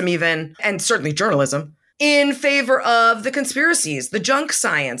 conservatism even, and certainly journalism, in favor of the conspiracies, the junk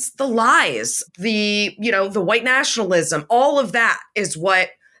science, the lies, the white nationalism. All of that is what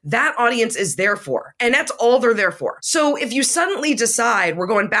that audience is there for. And that's all they're there for. So if you suddenly decide we're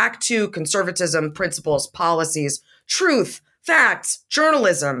going back to conservatism, principles, policies, truth, facts,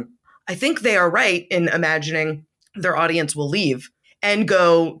 journalism, I think they are right in imagining their audience will leave and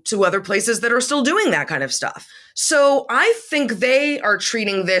go to other places that are still doing that kind of stuff. So I think they are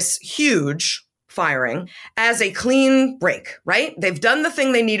treating this huge firing as a clean break, right? They've done the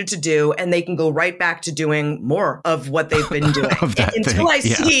thing they needed to do, and they can go right back to doing more of what they've been doing. Until I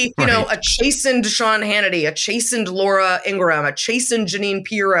see, a chastened Sean Hannity, a chastened Laura Ingraham, a chastened Janine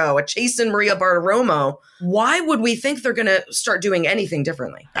Pirro, a chastened Maria Bartiromo, why would we think they're going to start doing anything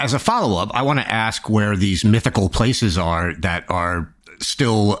differently? As a follow-up, I want to ask where these mythical places are that are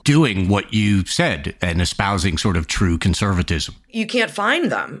still doing what you said and espousing sort of true conservatism. You can't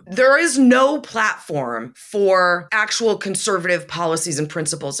find them. There is no platform for actual conservative policies and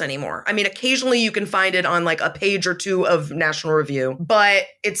principles anymore. I mean, occasionally you can find it on like a page or two of National Review, but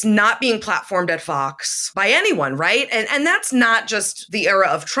it's not being platformed at Fox by anyone, right? And that's not just the era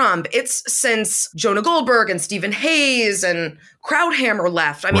of Trump. It's since Jonah Goldberg and Stephen Hayes and Krauthammer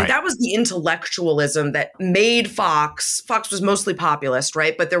left. I mean, that was the intellectualism that made Fox. Fox was mostly populist,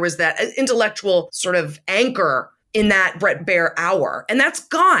 right? But there was that intellectual sort of anchor in that Bret Baier hour. And that's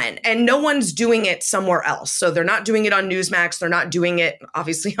gone. And no one's doing it somewhere else. So they're not doing it on Newsmax. They're not doing it,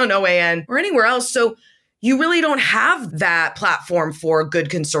 obviously, on OAN or anywhere else. So you really don't have that platform for good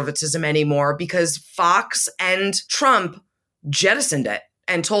conservatism anymore because Fox and Trump jettisoned it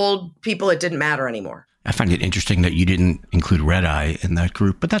and told people it didn't matter anymore. I find it interesting that you didn't include Red Eye in that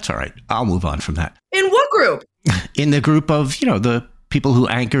group, but that's all right. I'll move on from that. In what group? In the group of, the people who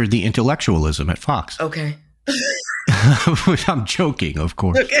anchored the intellectualism at Fox. Okay. I'm joking, of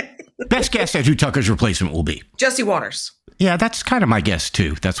course. Okay. Best guess at who Tucker's replacement will be. Jesse Waters. Yeah, that's kind of my guess,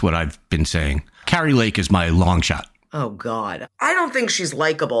 too. That's what I've been saying. Carrie Lake is my long shot. Oh, God. I don't think she's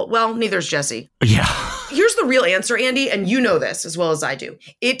likable. Well, neither's Jesse. Yeah. Here's the real answer, Andy, and you know this as well as I do.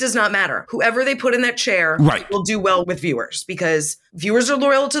 It does not matter. Whoever they put in that chair will do well with viewers because viewers are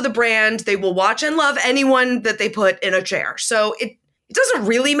loyal to the brand. They will watch and love anyone that they put in a chair. So it doesn't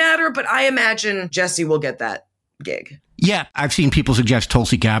really matter, but I imagine Jesse will get that gig. Yeah, I've seen people suggest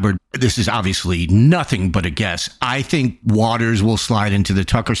Tulsi Gabbard. This is obviously nothing but a guess. I think Waters will slide into the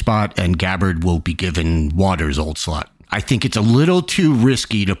Tucker spot and Gabbard will be given Waters' old slot. I think it's a little too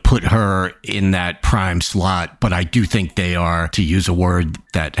risky to put her in that prime slot, but I do think they are, to use a word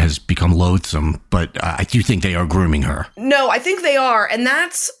that has become loathsome, but I do think they are grooming her. No, I think they are. And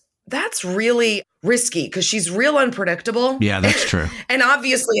that's really risky because she's real unpredictable. Yeah, that's true. And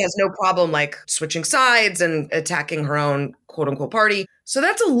obviously has no problem like switching sides and attacking her own quote unquote party. So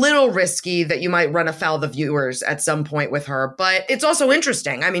that's a little risky that you might run afoul of the viewers at some point with her. But it's also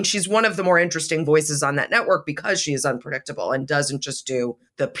interesting. I mean, she's one of the more interesting voices on that network because she is unpredictable and doesn't just do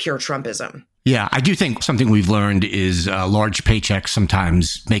the pure Trumpism. Yeah, I do think something we've learned is large paychecks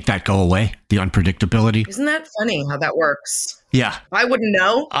sometimes make that go away, the unpredictability. Isn't that funny how that works? Yeah. I wouldn't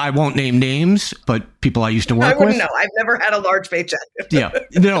know. I won't name names, but people I used to work with. I wouldn't know. I've never had a large paycheck. Yeah.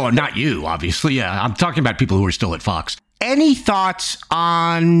 No, not you, obviously. Yeah. I'm talking about people who are still at Fox. Any thoughts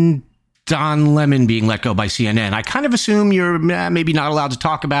on Don Lemon being let go by CNN? I kind of assume you're maybe not allowed to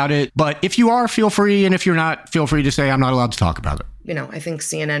talk about it, but if you are, feel free. And if you're not, feel free to say I'm not allowed to talk about it. I think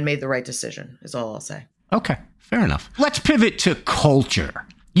CNN made the right decision is all I'll say. Okay, fair enough. Let's pivot to culture.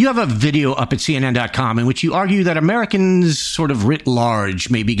 You have a video up at CNN.com in which you argue that Americans sort of writ large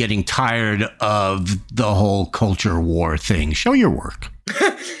may be getting tired of the whole culture war thing. Show your work.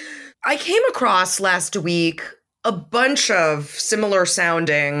 I came across last week a bunch of similar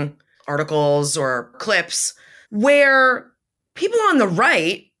sounding articles or clips where people on the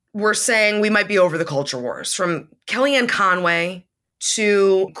right were saying we might be over the culture wars, from Kellyanne Conway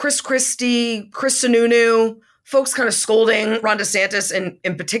to Chris Christie, Chris Sununu, folks kind of scolding Ron DeSantis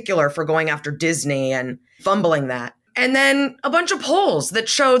in particular for going after Disney and fumbling that. And then a bunch of polls that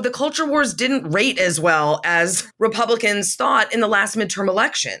showed the culture wars didn't rate as well as Republicans thought in the last midterm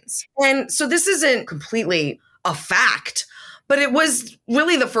elections. And so this isn't completely a fact, but it was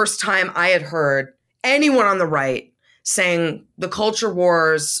really the first time I had heard anyone on the right saying the culture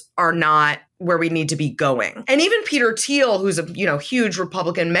wars are not where we need to be going. And even Peter Thiel, who's a huge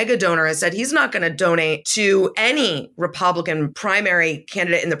Republican mega donor, has said he's not going to donate to any Republican primary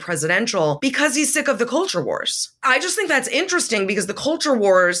candidate in the presidential because he's sick of the culture wars. I just think that's interesting because the culture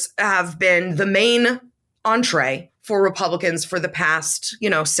wars have been the main entree for Republicans for the past,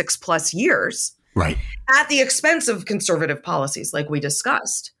 6+ years. Right. At the expense of conservative policies like we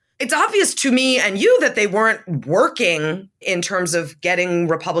discussed. It's obvious to me and you that they weren't working in terms of getting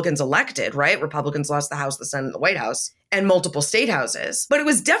Republicans elected, right? Republicans lost the House, the Senate, and the White House, and multiple state houses. But it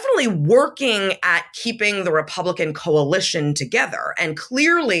was definitely working at keeping the Republican coalition together. And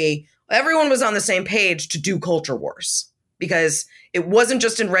clearly, everyone was on the same page to do culture wars because it wasn't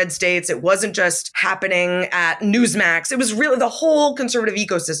just in red states. It wasn't just happening at Newsmax. It was really the whole conservative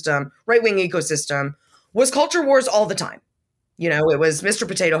ecosystem, right-wing ecosystem, was culture wars all the time. It was Mr.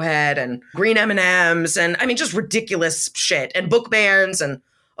 Potato Head and green M&Ms and just ridiculous shit and book bans and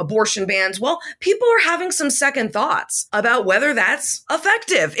abortion bans. Well, people are having some second thoughts about whether that's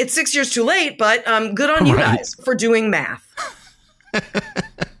effective. It's 6 years too late, but good on you guys for doing math.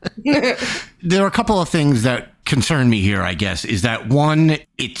 There are a couple of things that concern me here, I guess, is that one,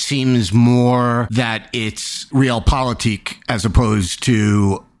 it seems more that it's realpolitik as opposed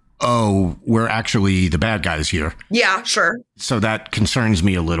to, oh, we're actually the bad guys here. Yeah, sure. So that concerns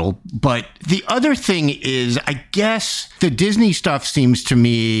me a little. But the other thing is, I guess the Disney stuff seems to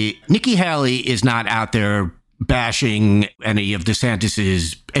me, Nikki Haley is not out there bashing any of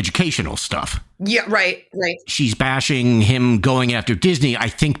DeSantis's educational stuff. Yeah, right. She's bashing him going after Disney, I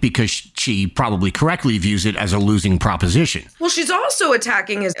think because she probably correctly views it as a losing proposition. Well, she's also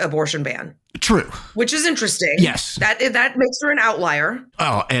attacking his abortion ban. True. Which is interesting. Yes. That makes her an outlier.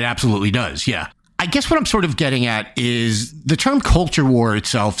 Oh, it absolutely does, yeah. I guess what I'm sort of getting at is the term culture war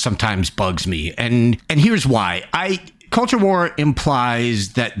itself sometimes bugs me. And here's why. Culture war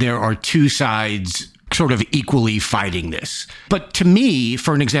implies that there are two sides sort of equally fighting this. But to me,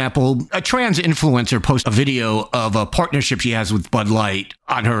 for an example, a trans influencer posts a video of a partnership she has with Bud Light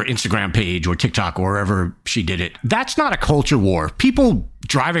on her Instagram page or TikTok or wherever she did it. That's not a culture war. People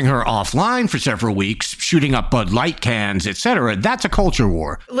driving her offline for several weeks, shooting up Bud Light cans, etc. That's a culture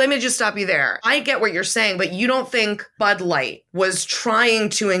war. Let me just stop you there. I get what you're saying, but you don't think Bud Light was trying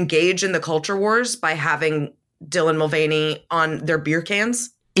to engage in the culture wars by having Dylan Mulvaney on their beer cans?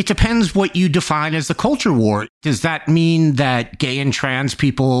 It depends what you define as the culture war. Does that mean that gay and trans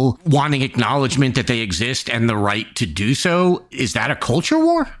people wanting acknowledgement that they exist and the right to do so, is that a culture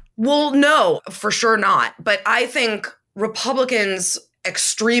war? Well, no, for sure not. But I think Republicans'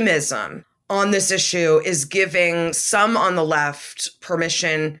 extremism on this issue is giving some on the left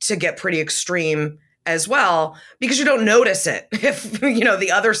permission to get pretty extreme as well, because you don't notice it if,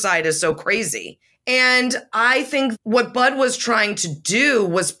 the other side is so crazy. And I think what Bud was trying to do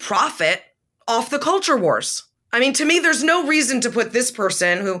was profit off the culture wars. I mean, to me, there's no reason to put this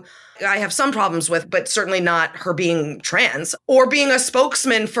person, who I have some problems with, but certainly not her being trans, or being a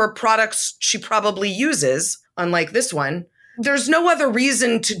spokesman for products she probably uses, unlike this one. There's no other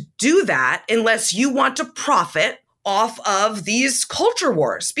reason to do that unless you want to profit off of these culture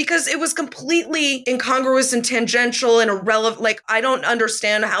wars, because it was completely incongruous and tangential and irrelevant. Like, I don't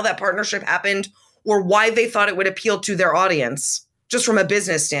understand how that partnership happened or why they thought it would appeal to their audience, just from a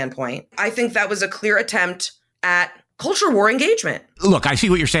business standpoint. I think that was a clear attempt at culture war engagement. Look, I see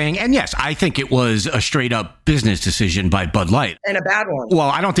what you're saying. And yes, I think it was a straight up business decision by Bud Light. And a bad one. Well,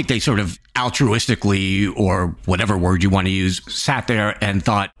 I don't think they sort of altruistically, or whatever word you want to use, sat there and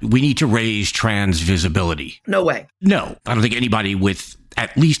thought, we need to raise trans visibility. No way. No, I don't think anybody with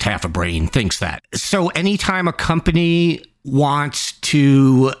at least half a brain thinks that. So anytime a company wants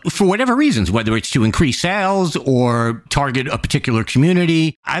to, for whatever reasons, whether it's to increase sales or target a particular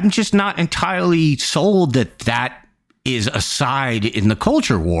community, I'm just not entirely sold that that is a side in the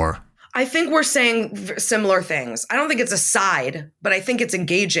culture war. I think we're saying similar things. I don't think it's a side, but I think it's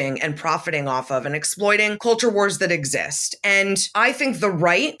engaging and profiting off of and exploiting culture wars that exist. And I think the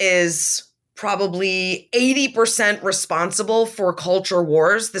right is probably 80% responsible for culture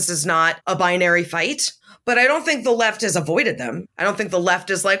wars. This is not a binary fight. But I don't think the left has avoided them. I don't think the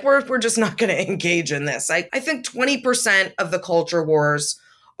left is like, we're just not going to engage in this. I think 20% of the culture wars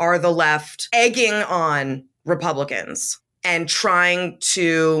are the left egging on Republicans and trying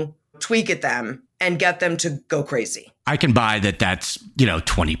to tweak at them and get them to go crazy. I can buy that that's,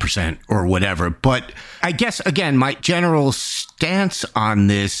 20% or whatever. But I guess, again, my general stance on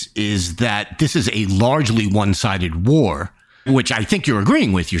this is that this is a largely one-sided war, which I think you're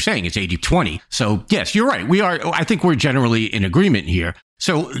agreeing with. You're saying it's 80-20. So yes, you're right. I think we're generally in agreement here.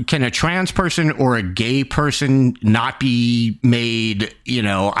 So can a trans person or a gay person not be made,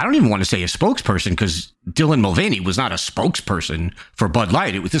 I don't even want to say a spokesperson, because Dylan Mulvaney was not a spokesperson for Bud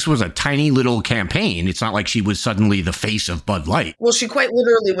Light. This was a tiny little campaign. It's not like she was suddenly the face of Bud Light. Well, she quite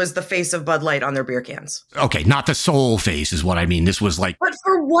literally was the face of Bud Light on their beer cans. Okay, not the sole face is what I mean. This was like... But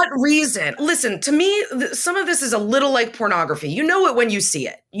for what reason? Listen, to me, some of this is a little like pornography. You know it when you see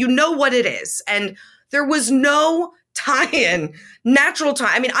it. You know what it is. And there was no tie-in, natural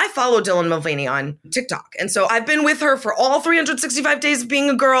tie. I mean, I follow Dylan Mulvaney on TikTok. And so I've been with her for all 365 days of being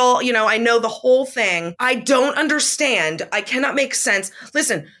a girl. I know the whole thing. I don't understand. I cannot make sense.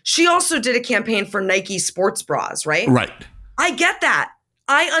 Listen, she also did a campaign for Nike sports bras, right? Right. I get that.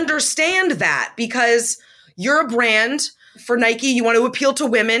 I understand that, because you're a brand for Nike. You want to appeal to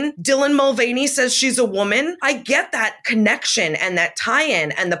women. Dylan Mulvaney says she's a woman. I get that connection and that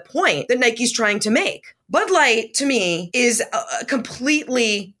tie-in and the point that Nike's trying to make. Bud Light, to me, is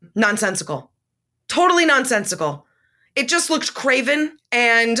completely nonsensical. Totally nonsensical. it just looked craven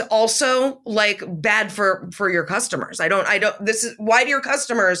and also like bad for your customers. Why do your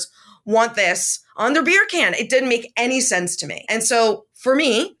customers want this on their beer can? It didn't make any sense to me. And so for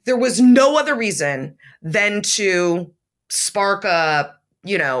me, there was no other reason than to spark a,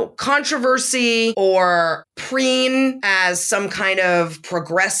 controversy or preen as some kind of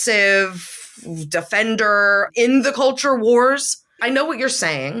progressive defender in the culture wars. I know what you're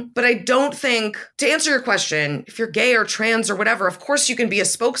saying, but I don't think, to answer your question, if you're gay or trans or whatever, of course you can be a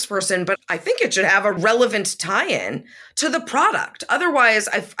spokesperson, but I think it should have a relevant tie-in to the product. Otherwise,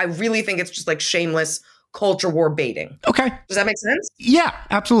 I really think it's just like shameless culture war baiting. Okay. Does that make sense? Yeah,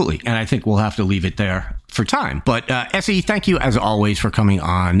 absolutely. And I think we'll have to leave it there for time. But Essie, thank you as always for coming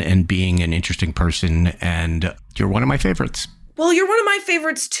on and being an interesting person. And you're one of my favorites. Well, you're one of my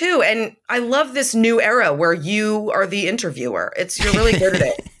favorites too. And I love this new era where you are the interviewer. You're really good at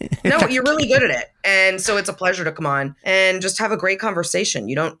it. No, you're really good at it. And so it's a pleasure to come on and just have a great conversation.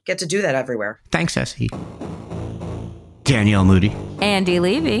 You don't get to do that everywhere. Thanks, Essie. Danielle Moody. Andy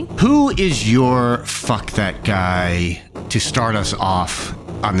Levy. Who is your fuck that guy to start us off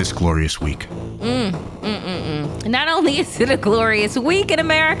on this glorious week? Not only is it a glorious week in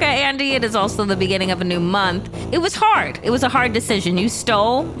America, Andy, it is also the beginning of a new month. It was hard. It was a hard decision. You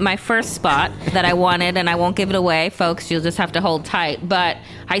stole my first spot that I wanted, and I won't give it away, folks. You'll just have to hold tight. But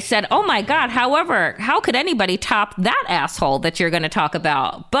I said, oh my God, however, how could anybody top that asshole that you're going to talk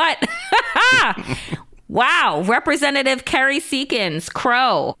about? But wow, Representative Kerry Seekins,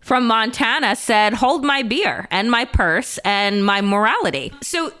 Crow from Montana, said, hold my beer and my purse and my morality.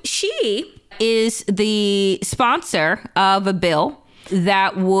 So she is the sponsor of a bill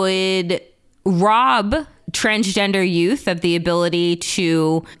that would rob transgender youth of the ability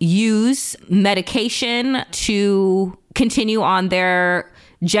to use medication to continue on their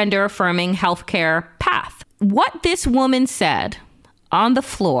gender-affirming healthcare path. What this woman said on the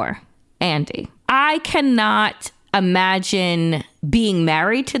floor, Andy, I cannot imagine being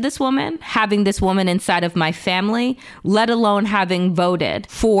married to this woman, having this woman inside of my family, let alone having voted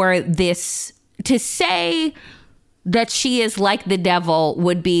for this. To say that she is like the devil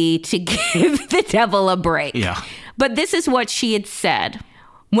would be to give the devil a break. Yeah. But this is what she had said.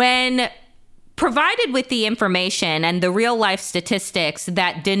 When provided with the information and the real life statistics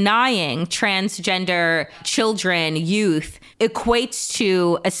that denying transgender children, youth, equates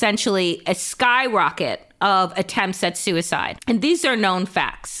to essentially a skyrocket of attempts at suicide. And these are known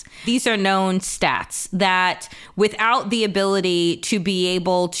facts. These are known stats that without the ability to be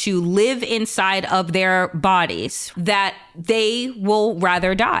able to live inside of their bodies, that they will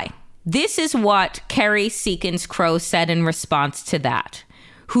rather die. This is what Kerry Seekins Crow said in response to that,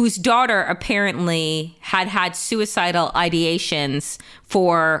 whose daughter apparently had suicidal ideations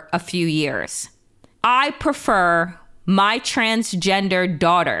for a few years. I prefer my transgender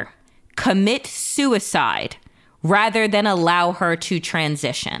daughter commit suicide rather than allow her to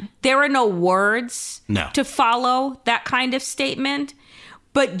transition. There are no words to follow that kind of statement,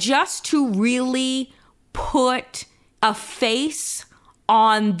 but just to really put a face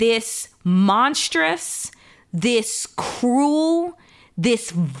on this monstrous, this cruel,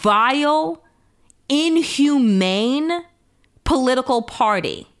 this vile, inhumane political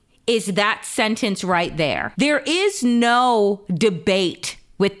party is that sentence right there. There is no debate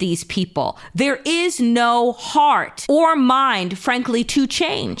with these people. There is no heart or mind, frankly, to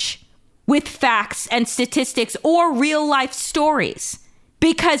change with facts and statistics or real life stories,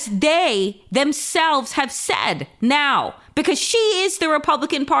 because they themselves have said now, because she is the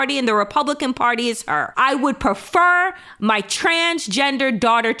Republican Party and the Republican Party is her, I would prefer my transgender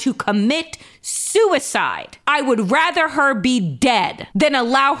daughter to commit suicide. I would rather her be dead than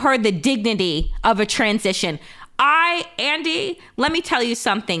allow her the dignity of a transition. Andy, let me tell you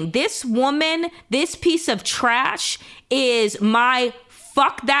something. This woman, this piece of trash is my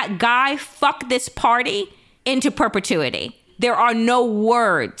fuck that guy, fuck this party into perpetuity. There are no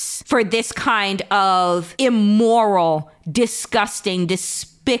words for this kind of immoral, disgusting,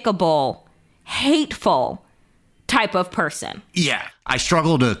 despicable, hateful type of person. Yeah, I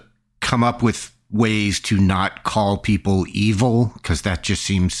struggle to come up with ways to not call people evil because that just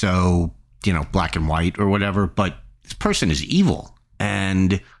seems so, black and white or whatever. But this person is evil.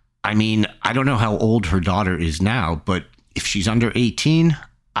 And I mean, I don't know how old her daughter is now, but if she's under 18,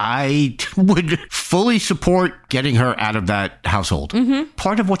 I would fully support getting her out of that household. Mm-hmm.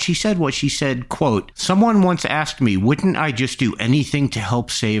 Part of what she said was, she said, quote, someone once asked me, wouldn't I just do anything to help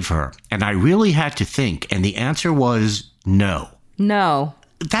save her? And I really had to think. And the answer was no. No.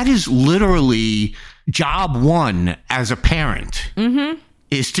 That is literally job one as a parent,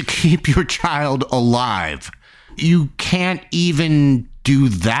 is to keep your child alive. You can't even do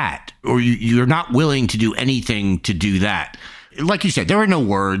that, or you're not willing to do anything to do that. Like you said, there are no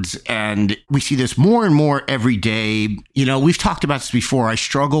words, and we see this more and more every day. You know, we've talked about this before. I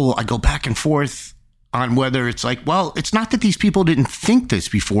go back and forth on whether it's like, well, it's not that these people didn't think this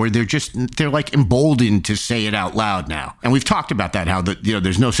before. They're like emboldened to say it out loud now. And we've talked about that, how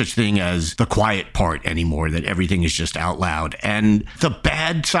there's no such thing as the quiet part anymore, that everything is just out loud. And the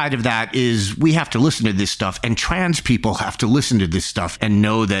bad side of that is we have to listen to this stuff, and trans people have to listen to this stuff and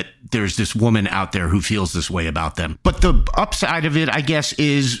know that there's this woman out there who feels this way about them. But the upside of it, I guess,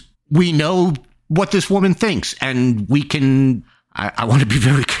 is we know what this woman thinks, and we can... I want to be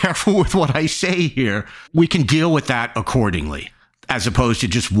very careful with what I say here. We can deal with that accordingly, as opposed to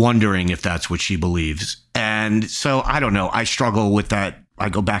just wondering if that's what she believes. And so, I don't know. I struggle with that. I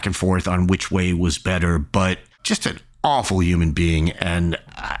go back and forth on which way was better, but just an awful human being. And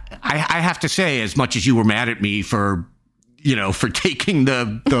I have to say, as much as you were mad at me for taking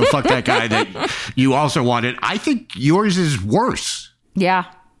the fuck that guy that you also wanted, I think yours is worse. Yeah.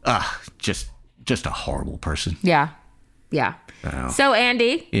 Just a horrible person. Yeah. Yeah. Oh. So,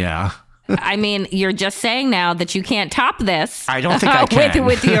 Andy. Yeah. I mean, you're just saying now that you can't top this. I don't think I can.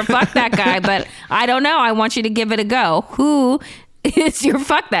 with your fuck that guy, but I don't know. I want you to give it a go. Who is your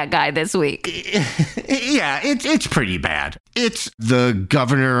fuck that guy this week? Yeah, it's pretty bad. It's the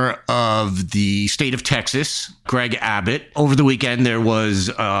governor of the state of Texas, Greg Abbott. Over the weekend, there was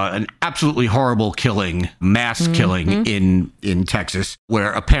an absolutely horrible mass killing in Texas,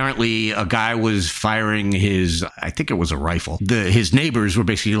 where apparently a guy was firing I think it was a rifle. His neighbors were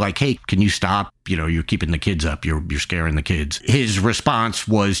basically like, hey, can you stop? You're keeping the kids up. You're scaring the kids. His response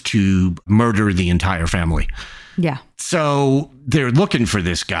was to murder the entire family. Yeah. So they're looking for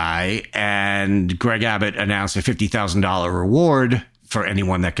this guy, and Greg Abbott announced a $50,000 reward for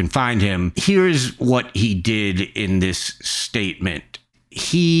anyone that can find him. Here's what he did in this statement.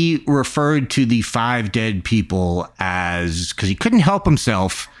 He referred to the 5 dead people because he couldn't help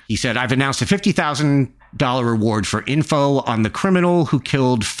himself. He said, I've announced a $50,000 reward for info on the criminal who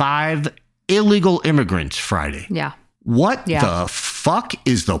killed 5 illegal immigrants Friday. Yeah. What the fuck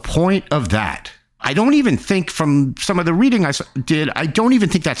is the point of that? I don't even think, from some of the reading I did, I don't even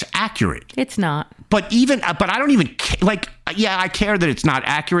think that's accurate. It's not. But I don't even I care that it's not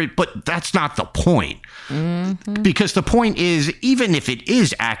accurate, but that's not the point. Mm-hmm. Because the point is, even if it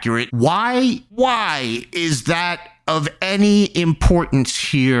is accurate, why is that of any importance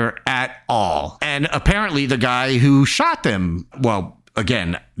here at all? And apparently the guy who shot them, well,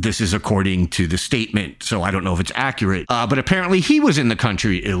 again, this is according to the statement, so I don't know if it's accurate, but apparently he was in the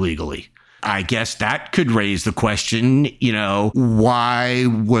country illegally. I guess that could raise the question, why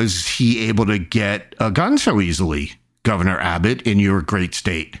was he able to get a gun so easily, Governor Abbott, in your great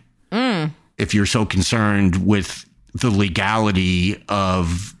state? If you're so concerned with the legality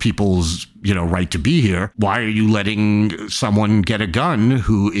of people's, right to be here, why are you letting someone get a gun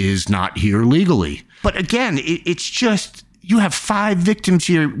who is not here legally? But again, it's just, you have 5 victims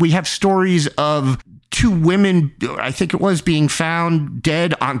here. We have stories of 2 women, I think it was, being found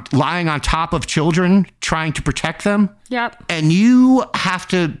dead, lying on top of children, trying to protect them. Yep. And you have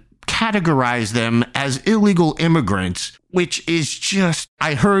to categorize them as illegal immigrants, which is just,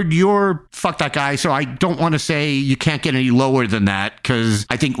 I heard your fuck that guy, so I don't want to say you can't get any lower than that, because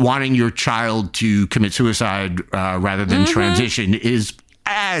I think wanting your child to commit suicide rather than transition is...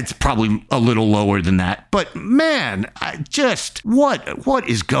 it's probably a little lower than that. But man, what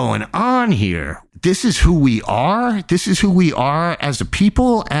is going on here? This is who we are. This is who we are as a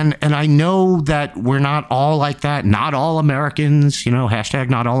people. And I know that we're not all like that. Not all Americans, hashtag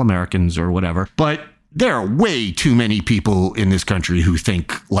not all Americans or whatever. But there are way too many people in this country who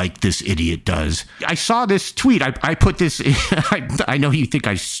think like this idiot does. I saw this tweet. I put this in. I know you think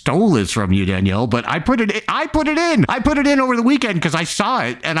I stole this from you, Danielle, but I put it in. I put it in over the weekend because I saw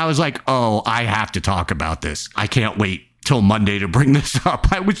it and I was like, oh, I have to talk about this. I can't wait till Monday to bring this up.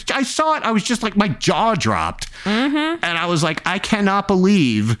 I saw it. I was just like, my jaw dropped. And I was like, I cannot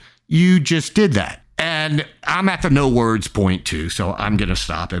believe you just did that. And I'm at the no words point too. So I'm going to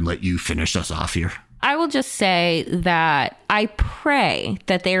stop and let you finish us off here. I will just say that I pray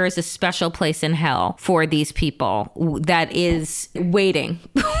that there is a special place in hell for these people that is waiting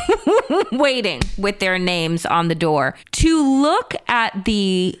with their names on the door to look at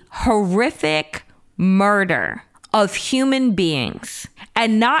the horrific murder of human beings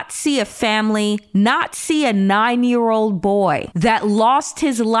and not see a family, not see a 9-year-old boy that lost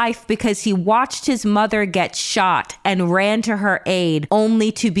his life because he watched his mother get shot and ran to her aid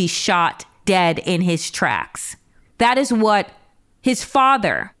only to be shot dead in his tracks. That is what his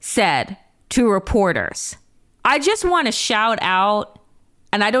father said to reporters I just want to shout out,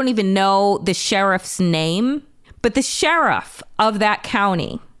 and I don't even know the sheriff's name, but the sheriff of that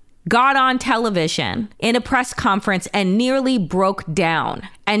county got on television in a press conference and nearly broke down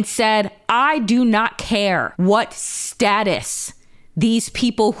and said, I do not care what status these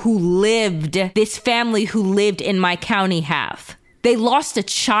people who lived, this family who lived in my county have. They lost a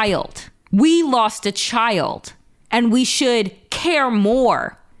child. We lost a child. And we should care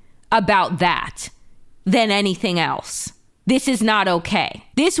more about that than anything else. This is not okay.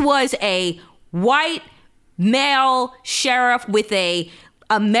 This was a white male sheriff with a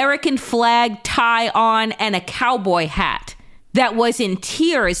American flag tie on and a cowboy hat that was in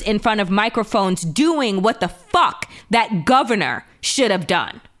tears in front of microphones doing what the fuck that governor should have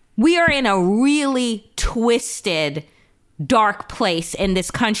done. We are in a really twisted, dark place in this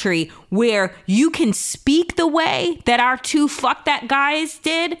country where you can speak the way that our two fuck that guys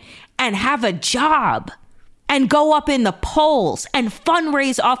did and have a job and go up in the polls and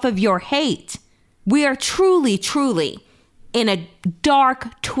fundraise off of your hate. We are truly, truly in a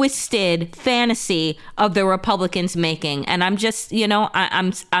dark, twisted fantasy of the Republicans making. And I'm just,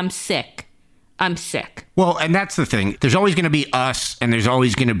 I'm sick. I'm sick. Well, and that's the thing. There's always going to be us, and there's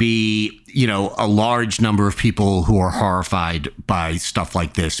always going to be, a large number of people who are horrified by stuff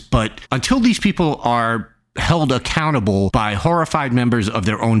like this. But until these people are held accountable by horrified members of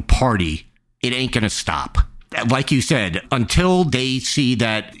their own party, it ain't going to stop. Like you said, until they see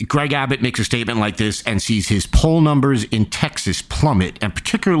that Greg Abbott makes a statement like this and sees his poll numbers in Texas plummet, and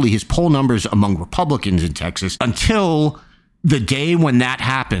particularly his poll numbers among Republicans in Texas, until the day when that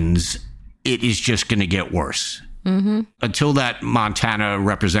happens, it is just going to get worse. Mm-hmm. Until that Montana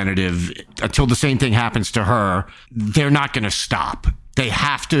representative, until the same thing happens to her, they're not going to stop. They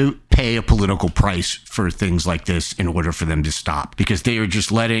have to pay a political price for things like this in order for them to stop, because they are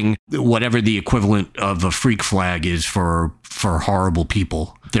just letting whatever the equivalent of a freak flag is for horrible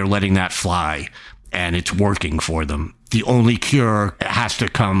people. They're letting that fly, and it's working for them. The only cure has to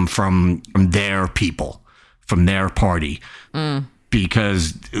come from their people, from their party.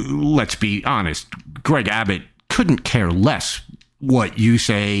 Because let's be honest, Greg Abbott couldn't care less what you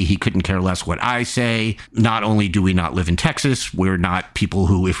say. He couldn't care less what I say. Not only do we not live in Texas, we're not people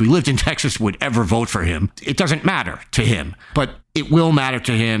who, if we lived in Texas, would ever vote for him. It doesn't matter to him. But it will matter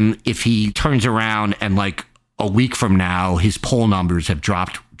to him if he turns around and like a week from now, his poll numbers have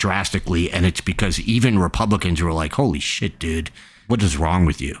dropped drastically. And it's because even Republicans were like, holy shit, dude, what is wrong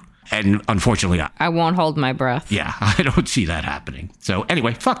with you? And unfortunately, I won't hold my breath. Yeah, I don't see that happening. So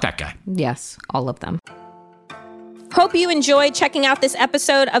anyway, fuck that guy. Yes, all of them. Hope you enjoyed checking out this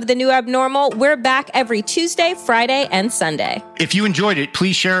episode of The New Abnormal. We're back every Tuesday, Friday, and Sunday. If you enjoyed it,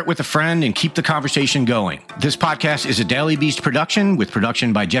 please share it with a friend and keep the conversation going. This podcast is a Daily Beast production with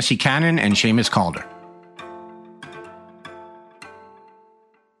production by Jesse Cannon and Seamus Calder.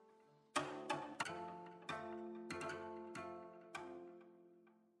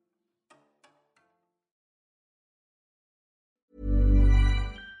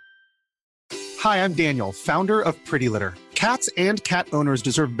 Hi, I'm Daniel, founder of Pretty Litter. Cats and cat owners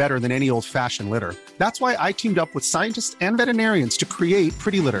deserve better than any old-fashioned litter. That's why I teamed up with scientists and veterinarians to create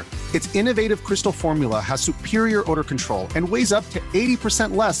Pretty Litter. Its innovative crystal formula has superior odor control and weighs up to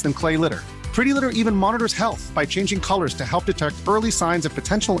 80% less than clay litter. Pretty Litter even monitors health by changing colors to help detect early signs of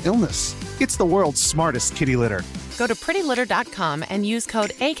potential illness. It's the world's smartest kitty litter. Go to prettylitter.com and use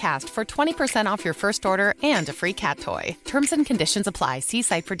code ACAST for 20% off your first order and a free cat toy. Terms and conditions apply. See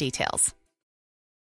site for details.